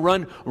he's going to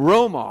run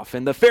Rome off.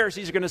 And the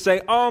Pharisees are going to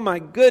say, oh my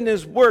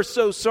goodness, we're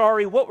so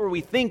sorry. What were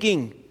we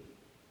thinking?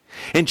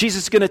 And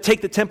Jesus is going to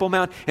take the Temple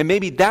Mount, and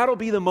maybe that'll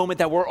be the moment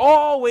that we're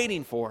all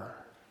waiting for.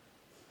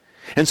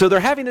 And so they're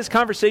having this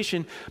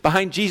conversation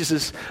behind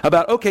Jesus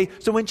about, okay,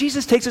 so when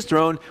Jesus takes his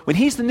throne, when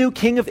he's the new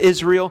king of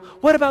Israel,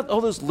 what about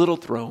all those little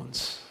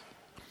thrones?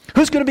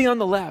 Who's going to be on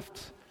the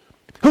left?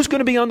 Who's going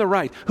to be on the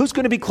right? Who's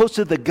going to be close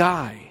to the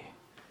guy?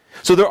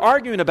 So they're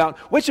arguing about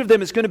which of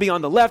them is going to be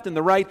on the left and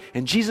the right,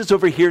 and Jesus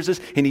overhears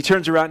this, and he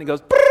turns around and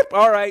goes,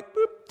 all right,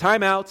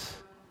 time out.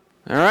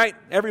 All right,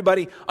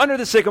 everybody, under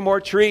the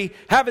sycamore tree,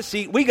 have a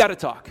seat, we got to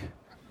talk.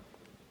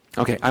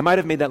 Okay, I might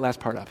have made that last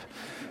part up.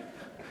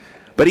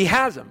 But he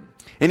has them,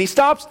 and he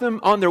stops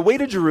them on their way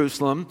to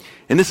Jerusalem,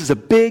 and this is a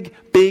big,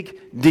 big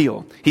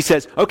deal. He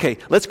says, okay,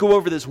 let's go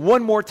over this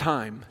one more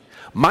time.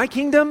 My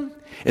kingdom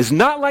is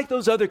not like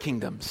those other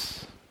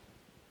kingdoms.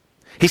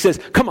 He says,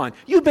 come on,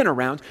 you've been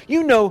around.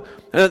 You know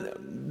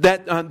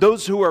that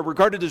those who are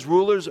regarded as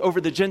rulers over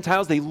the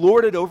Gentiles, they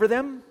lord it over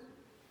them.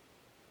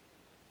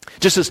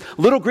 Just this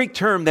little Greek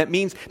term that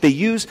means they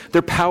use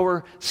their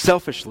power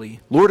selfishly,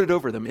 lord it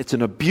over them. It's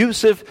an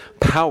abusive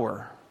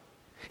power.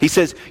 He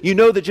says, you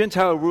know the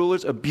Gentile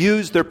rulers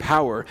abuse their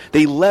power.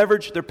 They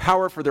leverage their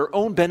power for their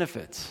own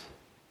benefits.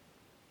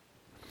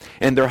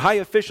 And their high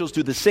officials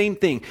do the same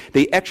thing.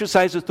 They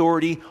exercise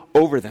authority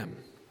over them.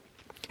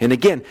 And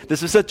again,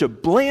 this is such a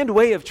bland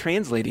way of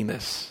translating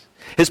this.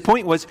 His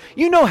point was,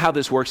 you know how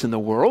this works in the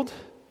world.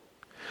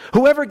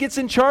 Whoever gets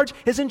in charge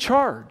is in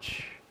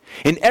charge.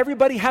 And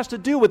everybody has to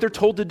do what they're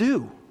told to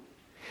do.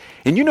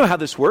 And you know how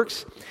this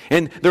works.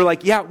 And they're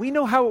like, yeah, we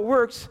know how it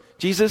works,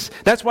 Jesus.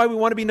 That's why we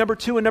want to be number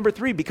 2 and number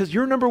 3, because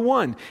you're number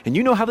 1. And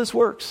you know how this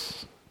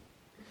works.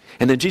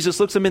 And then Jesus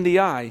looks them in the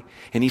eye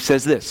and he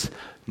says this,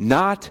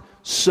 not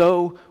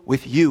so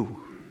with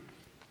you.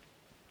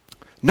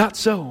 Not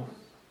so.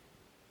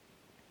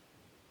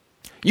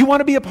 You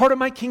want to be a part of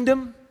my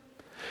kingdom?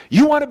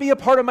 You want to be a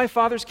part of my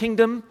Father's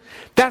kingdom?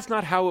 That's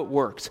not how it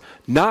works.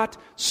 Not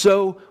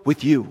so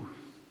with you.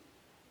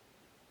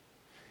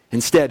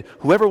 Instead,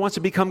 whoever wants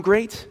to become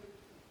great,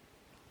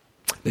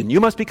 then you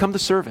must become the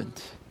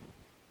servant.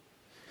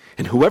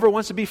 And whoever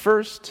wants to be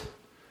first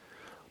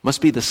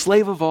must be the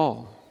slave of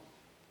all.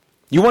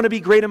 You want to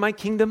be great in my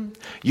kingdom?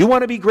 You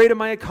want to be great in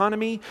my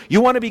economy? You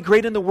want to be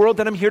great in the world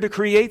that I'm here to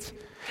create?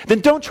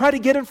 Then don't try to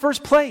get in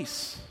first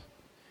place.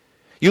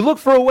 You look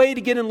for a way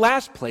to get in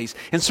last place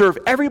and serve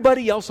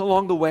everybody else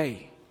along the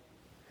way.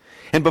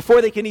 And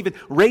before they can even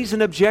raise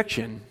an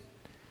objection,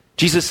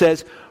 Jesus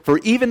says, for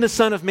even the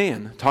Son of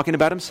Man, talking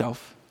about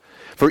himself,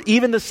 for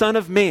even the Son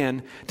of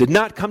Man did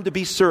not come to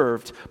be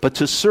served, but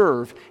to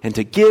serve and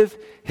to give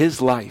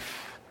his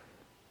life.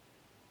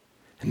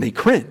 And they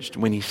cringed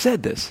when he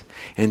said this,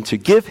 and to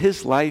give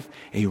his life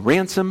a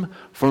ransom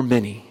for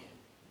many.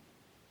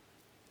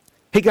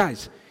 Hey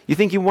guys, you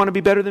think you want to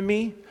be better than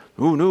me?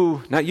 Oh,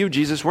 no, not you,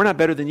 Jesus. We're not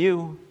better than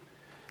you.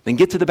 Then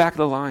get to the back of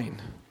the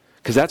line,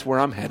 because that's where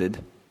I'm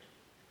headed.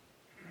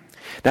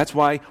 That's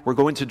why we're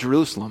going to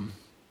Jerusalem.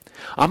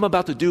 I'm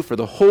about to do for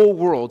the whole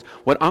world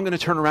what I'm going to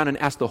turn around and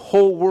ask the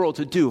whole world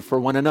to do for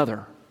one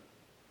another.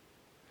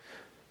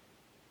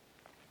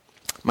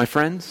 My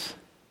friends,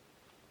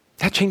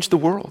 that changed the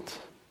world.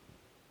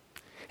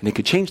 And it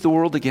could change the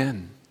world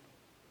again.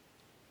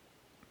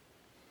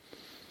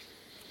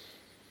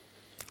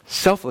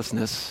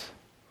 Selflessness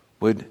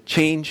would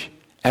change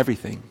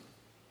everything.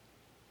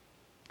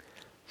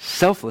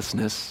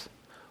 Selflessness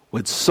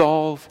would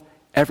solve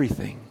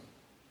everything.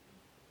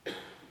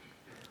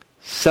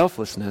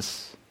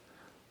 Selflessness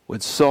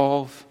would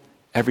solve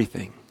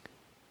everything.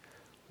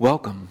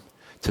 Welcome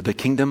to the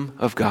kingdom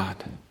of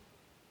God.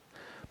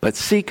 But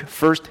seek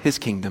first his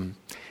kingdom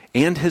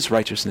and his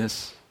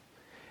righteousness,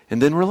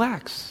 and then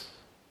relax,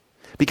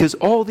 because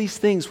all these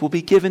things will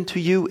be given to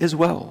you as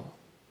well.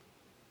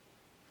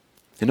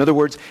 In other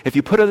words, if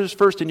you put others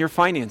first in your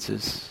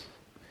finances,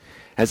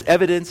 as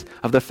evidence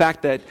of the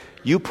fact that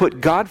you put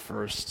God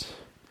first,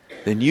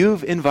 then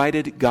you've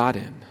invited God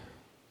in.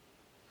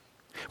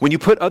 When you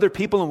put other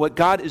people and what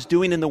God is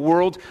doing in the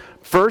world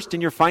first in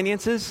your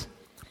finances,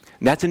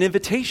 that's an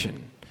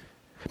invitation.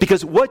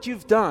 Because what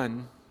you've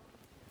done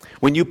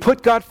when you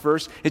put God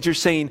first is you're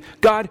saying,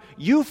 God,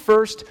 you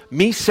first,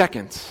 me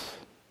second.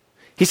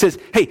 He says,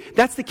 hey,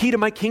 that's the key to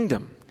my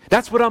kingdom.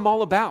 That's what I'm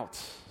all about.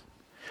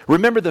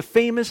 Remember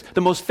the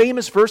most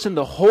famous verse in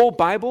the whole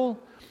Bible?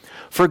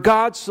 For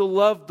God so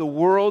loved the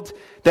world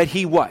that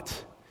he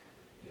what?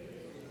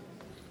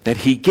 That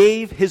he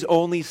gave his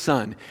only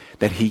son.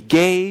 That he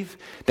gave,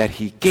 that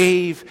he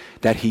gave,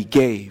 that he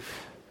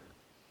gave.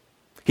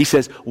 He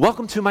says,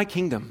 welcome to my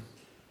kingdom.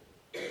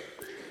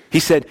 He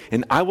said,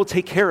 and I will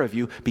take care of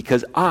you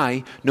because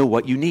I know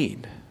what you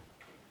need.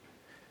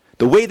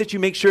 The way that you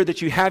make sure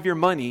that you have your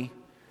money,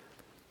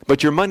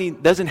 but your money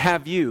doesn't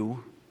have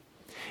you,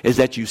 is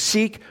that you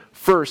seek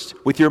first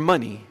with your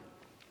money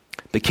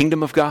the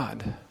kingdom of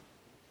God.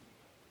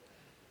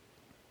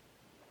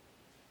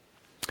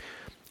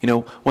 You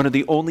know, one of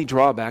the only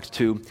drawbacks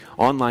to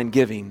online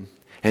giving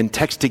and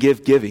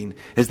text-to-give giving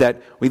is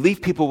that we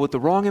leave people with the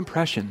wrong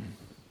impression.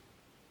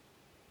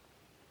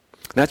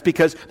 That's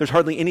because there's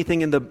hardly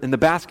anything in the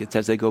baskets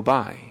as they go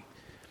by.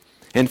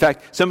 In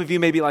fact, some of you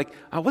may be like,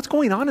 what's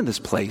going on in this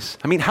place?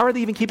 I mean, how are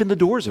they even keeping the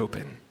doors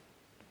open?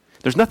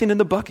 There's nothing in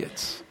the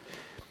buckets.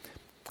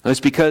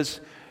 It's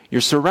because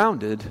you're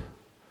surrounded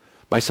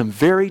by some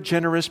very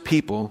generous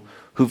people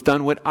who've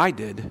done what I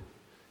did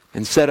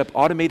and set up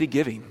automated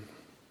giving.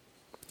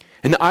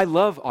 And I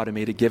love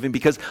automated giving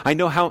because I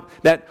know how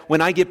that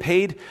when I get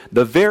paid,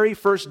 the very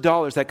first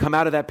dollars that come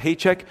out of that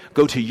paycheck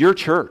go to your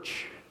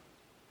church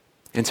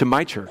and to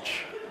my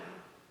church.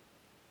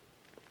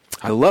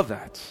 I love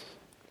that.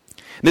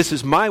 This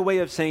is my way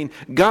of saying,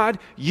 God,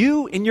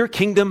 you in your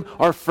kingdom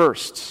are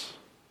first.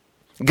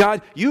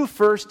 God, you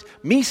first,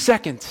 me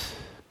second.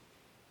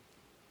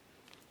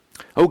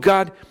 Oh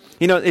God,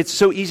 you know, it's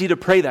so easy to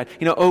pray that.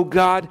 You know, oh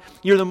God,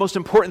 you're the most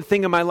important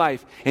thing in my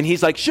life. And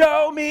he's like,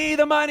 show me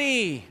the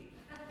money.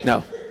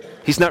 No,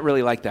 he's not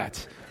really like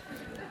that.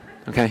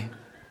 Okay?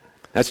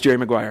 That's Jerry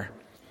Maguire.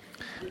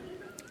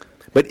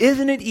 But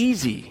isn't it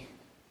easy?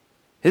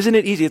 Isn't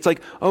it easy? It's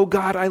like, oh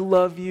God, I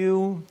love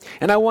you.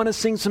 And I want to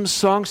sing some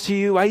songs to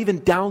you. I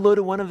even downloaded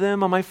one of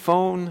them on my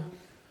phone.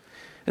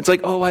 It's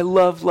like, oh, I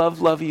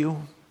love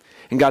you.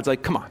 And God's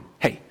like, come on,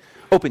 hey,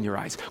 open your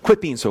eyes.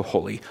 Quit being so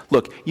holy.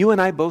 Look, you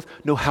and I both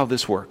know how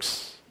this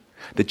works.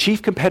 The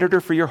chief competitor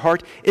for your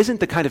heart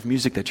isn't the kind of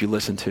music that you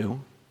listen to.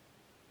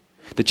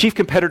 The chief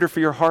competitor for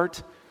your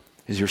heart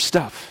is your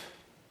stuff.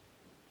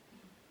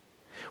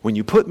 When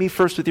you put me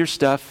first with your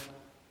stuff,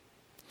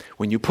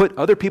 when you put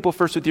other people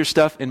first with your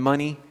stuff and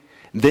money,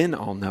 then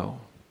I'll know.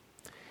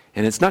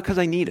 And it's not because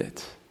I need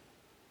it.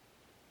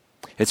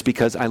 It's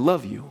because I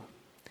love you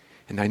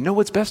and I know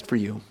what's best for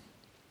you.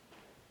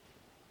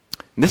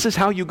 And this is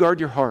how you guard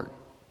your heart.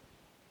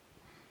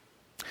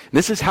 And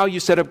this is how you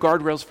set up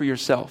guardrails for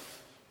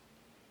yourself.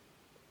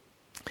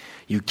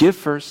 You give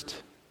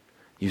first,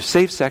 you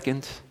save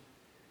second,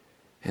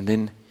 and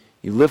then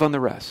you live on the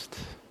rest.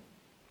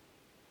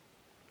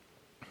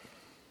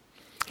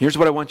 Here's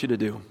what I want you to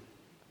do.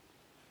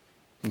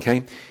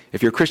 Okay?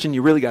 If you're a Christian,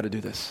 you really got to do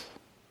this.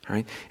 All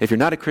right? If you're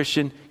not a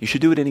Christian, you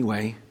should do it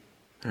anyway.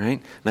 All right?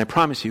 And I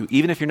promise you,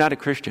 even if you're not a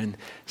Christian,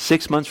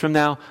 6 months from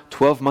now,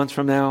 12 months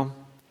from now,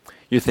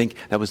 you think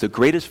that was the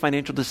greatest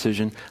financial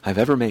decision I've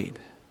ever made.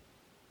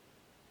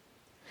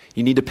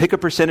 You need to pick a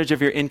percentage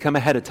of your income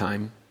ahead of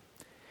time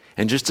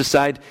and just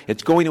decide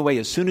it's going away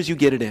as soon as you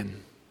get it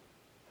in.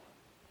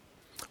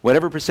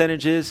 Whatever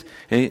percentage is,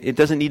 it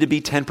doesn't need to be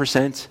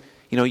 10%.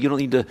 You don't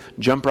need to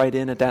jump right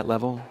in at that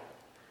level.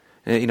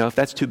 If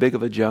that's too big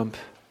of a jump.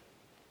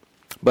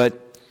 But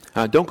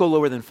don't go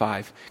lower than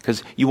 5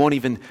 because you won't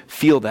even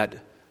feel that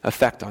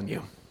effect on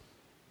you.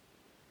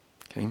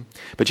 Okay?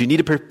 But you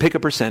need to pick a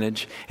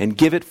percentage and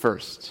give it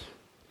first.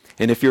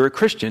 And if you're a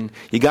Christian,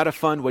 you got to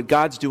fund what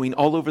God's doing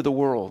all over the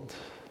world.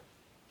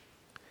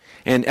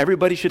 And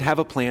everybody should have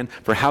a plan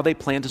for how they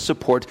plan to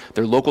support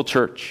their local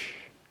church.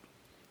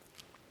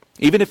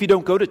 Even if you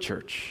don't go to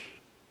church.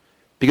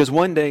 Because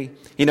one day,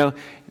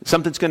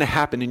 something's going to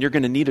happen and you're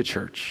going to need a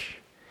church.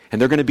 And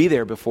they're going to be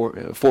there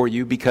for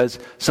you because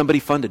somebody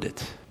funded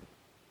it.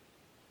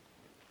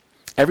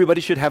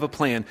 Everybody should have a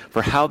plan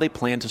for how they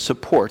plan to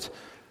support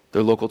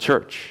their local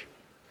church.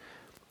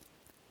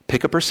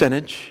 Pick a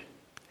percentage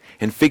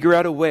and figure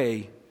out a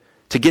way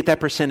to get that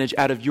percentage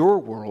out of your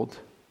world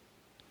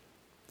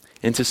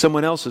into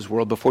someone else's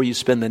world before you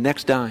spend the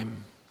next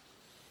dime.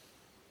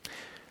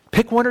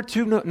 Pick 1 or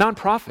 2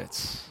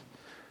 nonprofits,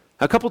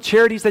 a couple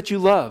charities that you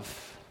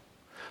love,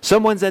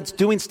 someone that's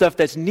doing stuff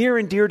that's near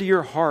and dear to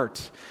your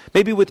heart,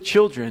 maybe with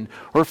children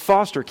or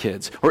foster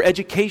kids or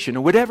education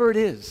or whatever it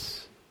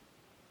is.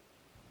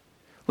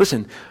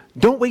 Listen,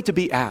 don't wait to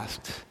be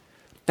asked.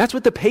 That's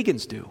what the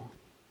pagans do.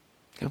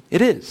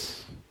 It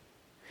is.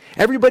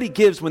 Everybody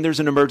gives when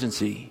there's an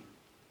emergency.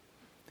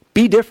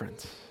 Be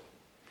different.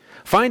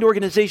 Find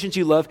organizations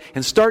you love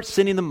and start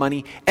sending them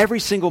money every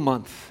single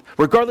month,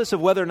 regardless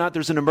of whether or not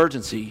there's an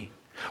emergency,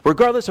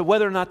 regardless of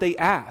whether or not they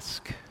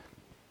ask.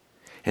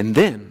 And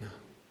then,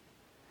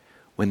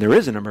 when there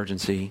is an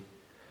emergency,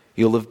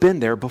 you'll have been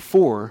there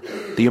before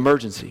the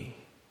emergency.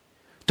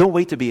 Don't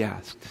wait to be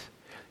asked.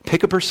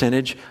 Pick a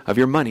percentage of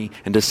your money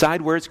and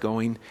decide where it's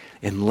going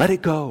and let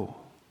it go.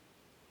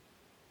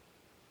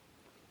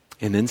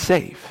 And then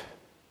save.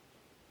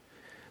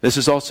 This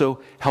is also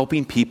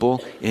helping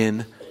people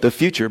in the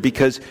future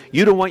because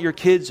you don't want your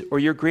kids or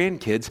your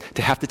grandkids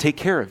to have to take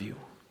care of you.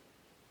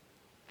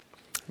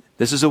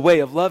 This is a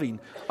way of loving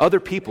other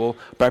people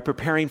by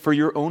preparing for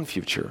your own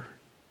future.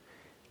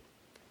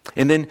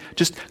 And then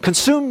just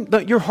consume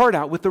your heart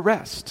out with the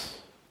rest.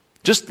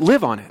 Just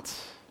live on it.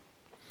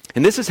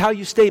 And this is how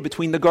you stay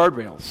between the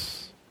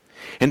guardrails.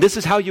 And this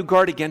is how you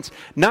guard against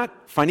not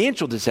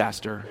financial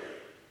disaster.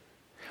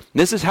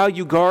 This is how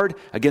you guard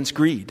against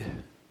greed.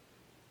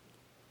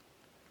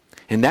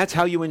 And that's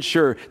how you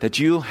ensure that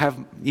you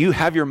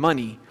have your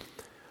money,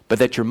 but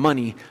that your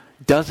money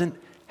doesn't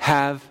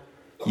have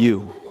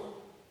you.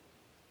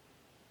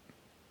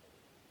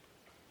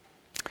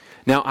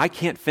 Now, I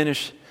can't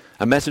finish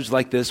a message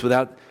like this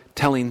without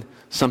telling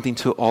something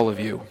to all of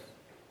you.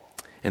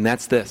 And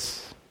that's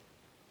this.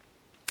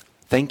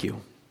 Thank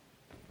you.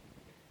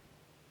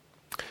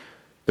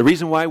 The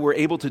reason why we're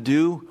able to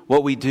do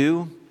what we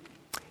do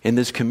in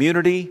this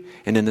community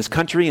and in this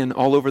country and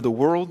all over the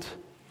world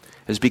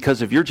is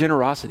because of your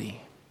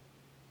generosity.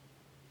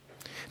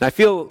 And I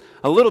feel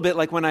a little bit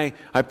like when I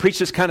preach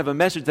this kind of a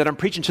message that I'm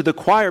preaching to the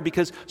choir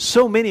because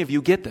so many of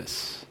you get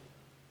this.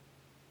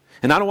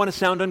 And I don't want to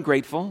sound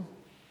ungrateful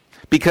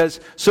because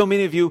so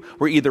many of you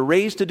were either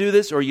raised to do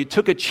this or you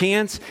took a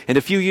chance and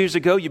a few years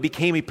ago you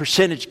became a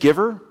percentage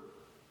giver.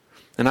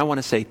 And I want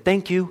to say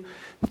thank you,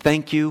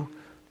 thank you,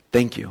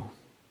 thank you.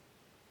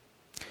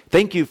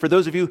 Thank you for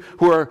those of you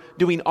who are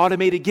doing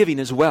automated giving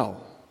as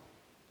well.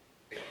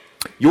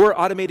 Your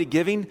automated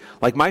giving,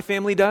 like my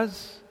family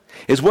does,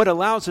 is what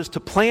allows us to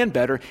plan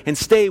better and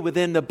stay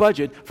within the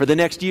budget for the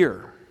next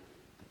year.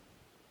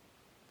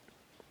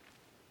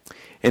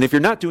 And if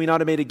you're not doing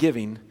automated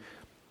giving,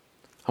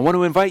 I want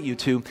to invite you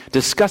to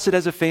discuss it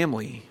as a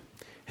family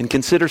and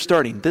consider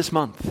starting this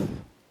month.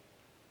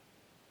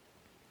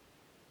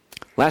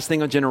 Last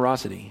thing on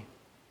generosity.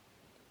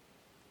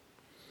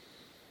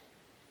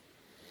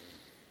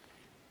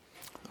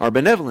 Our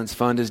benevolence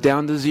fund is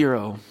down to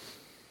zero.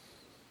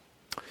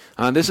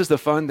 This is the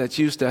fund that's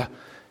used to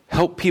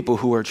help people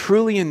who are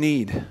truly in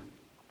need.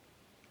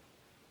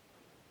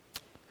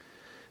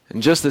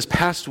 And just this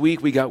past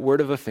week, we got word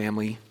of a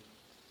family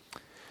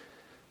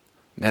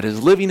that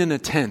is living in a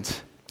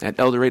tent at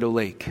El Dorado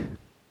Lake.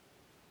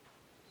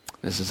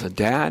 This is a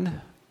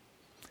dad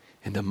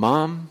and a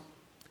mom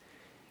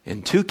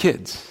and 2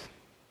 kids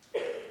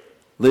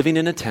living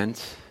in a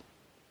tent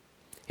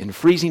in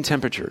freezing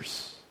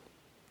temperatures.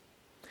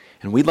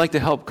 And we'd like to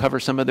help cover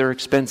some of their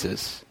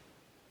expenses.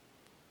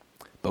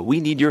 But we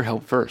need your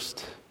help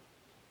first.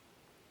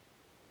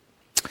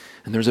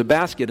 And there's a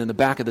basket in the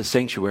back of the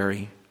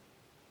sanctuary.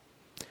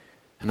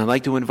 And I'd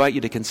like to invite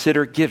you to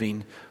consider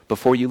giving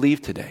before you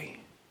leave today.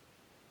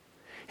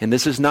 And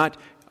this is not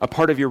a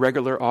part of your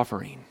regular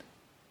offering.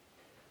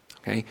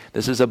 Okay?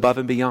 This is above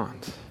and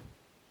beyond.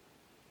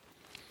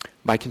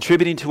 By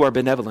contributing to our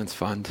benevolence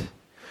fund,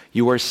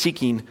 you are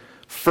seeking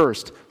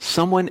first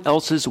someone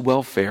else's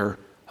welfare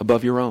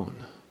above your own.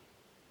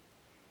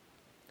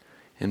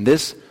 And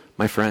this,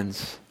 my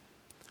friends,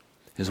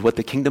 is what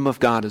the kingdom of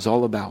God is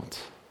all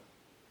about.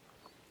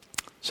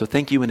 So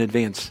thank you in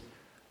advance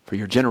for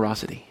your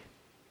generosity.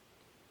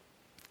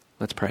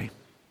 Let's pray.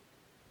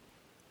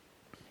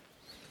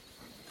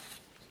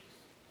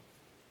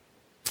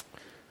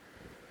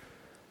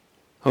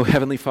 Oh,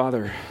 Heavenly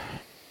Father,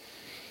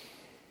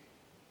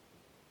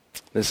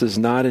 this is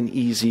not an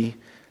easy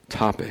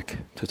topic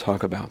to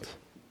talk about.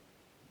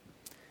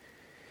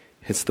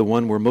 It's the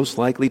one we're most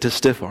likely to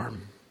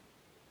stiff-arm.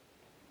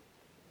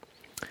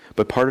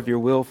 But part of your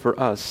will for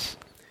us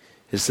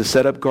is to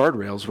set up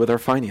guardrails with our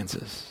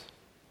finances.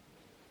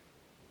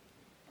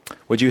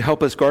 Would you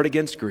help us guard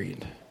against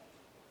greed?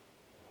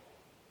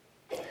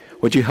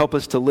 Would you help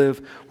us to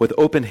live with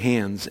open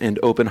hands and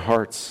open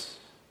hearts?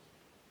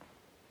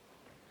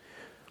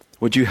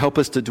 Would you help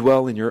us to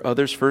dwell in your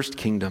others first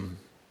kingdom?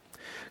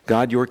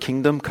 God, your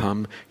kingdom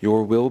come,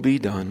 your will be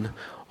done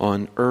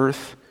on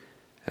earth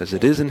as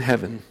it is in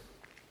heaven.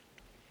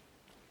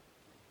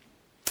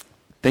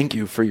 Thank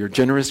you for your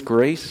generous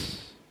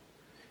grace,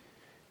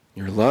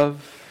 your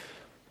love,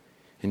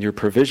 and your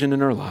provision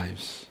in our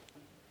lives.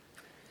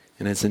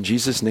 And it's in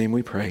Jesus' name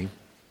we pray.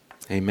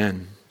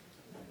 Amen.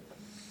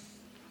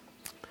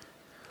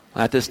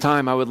 At this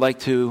time, I would like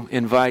to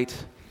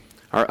invite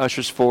our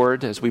ushers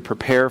forward as we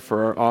prepare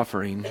for our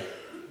offering.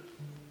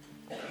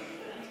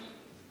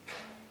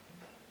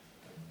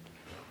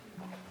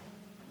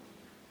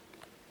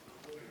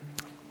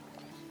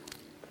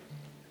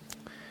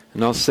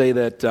 And I'll say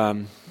that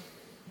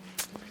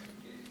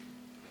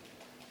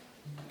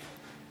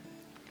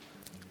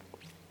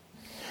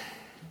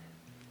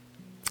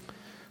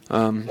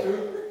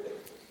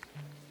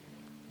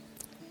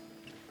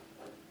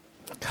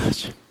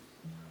gosh.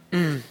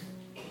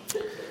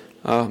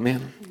 Oh,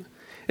 man.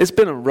 It's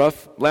been a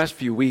rough last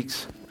few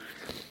weeks.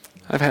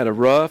 I've had a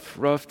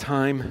rough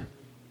time,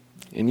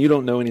 and you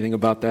don't know anything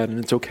about that, and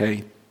it's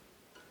okay.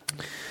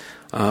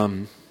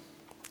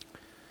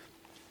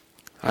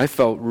 I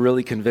felt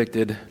really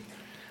convicted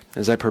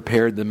as I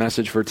prepared the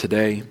message for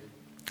today.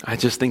 I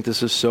just think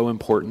this is so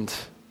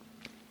important.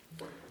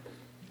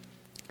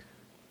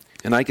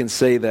 And I can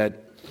say that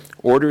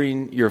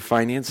ordering your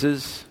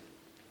finances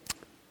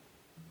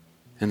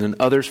and an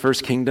others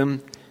first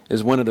kingdom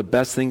is one of the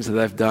best things that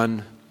I've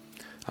done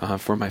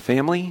for my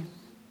family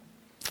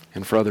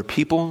and for other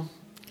people.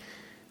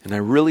 And I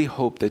really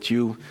hope that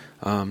you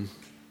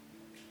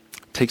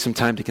take some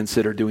time to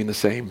consider doing the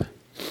same.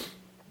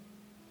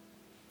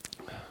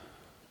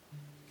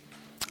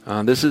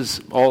 This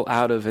is all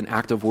out of an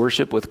act of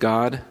worship with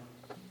God.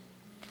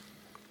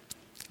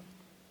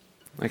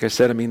 Like I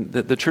said, I mean,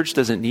 the church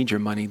doesn't need your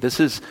money. This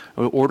is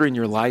ordering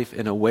your life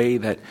in a way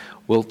that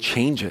will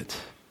change it.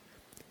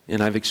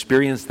 And I've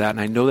experienced that,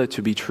 and I know that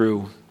to be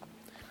true.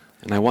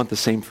 And I want the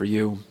same for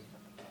you.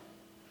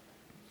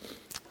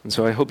 And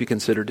so I hope you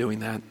consider doing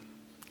that.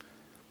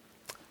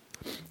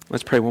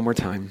 Let's pray one more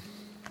time.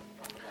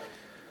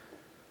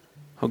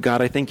 Oh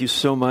God, I thank you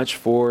so much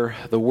for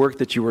the work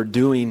that you are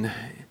doing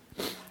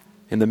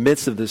in the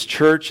midst of this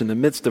church, in the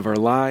midst of our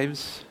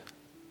lives.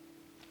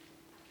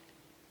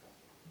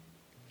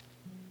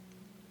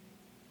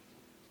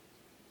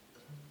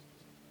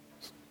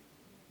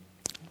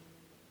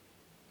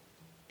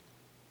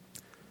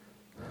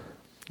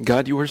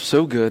 God, you are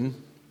so good.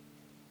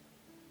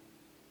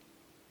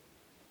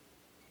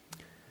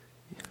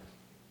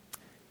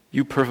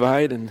 You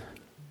provide in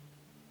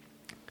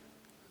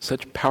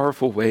such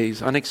powerful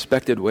ways,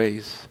 unexpected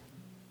ways.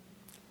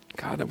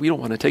 God, we don't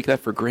want to take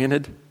that for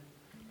granted.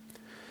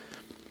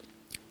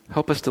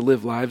 Help us to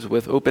live lives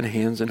with open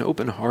hands and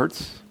open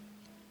hearts.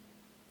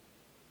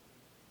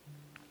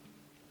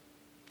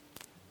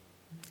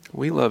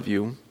 We love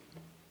you.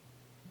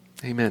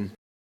 Amen.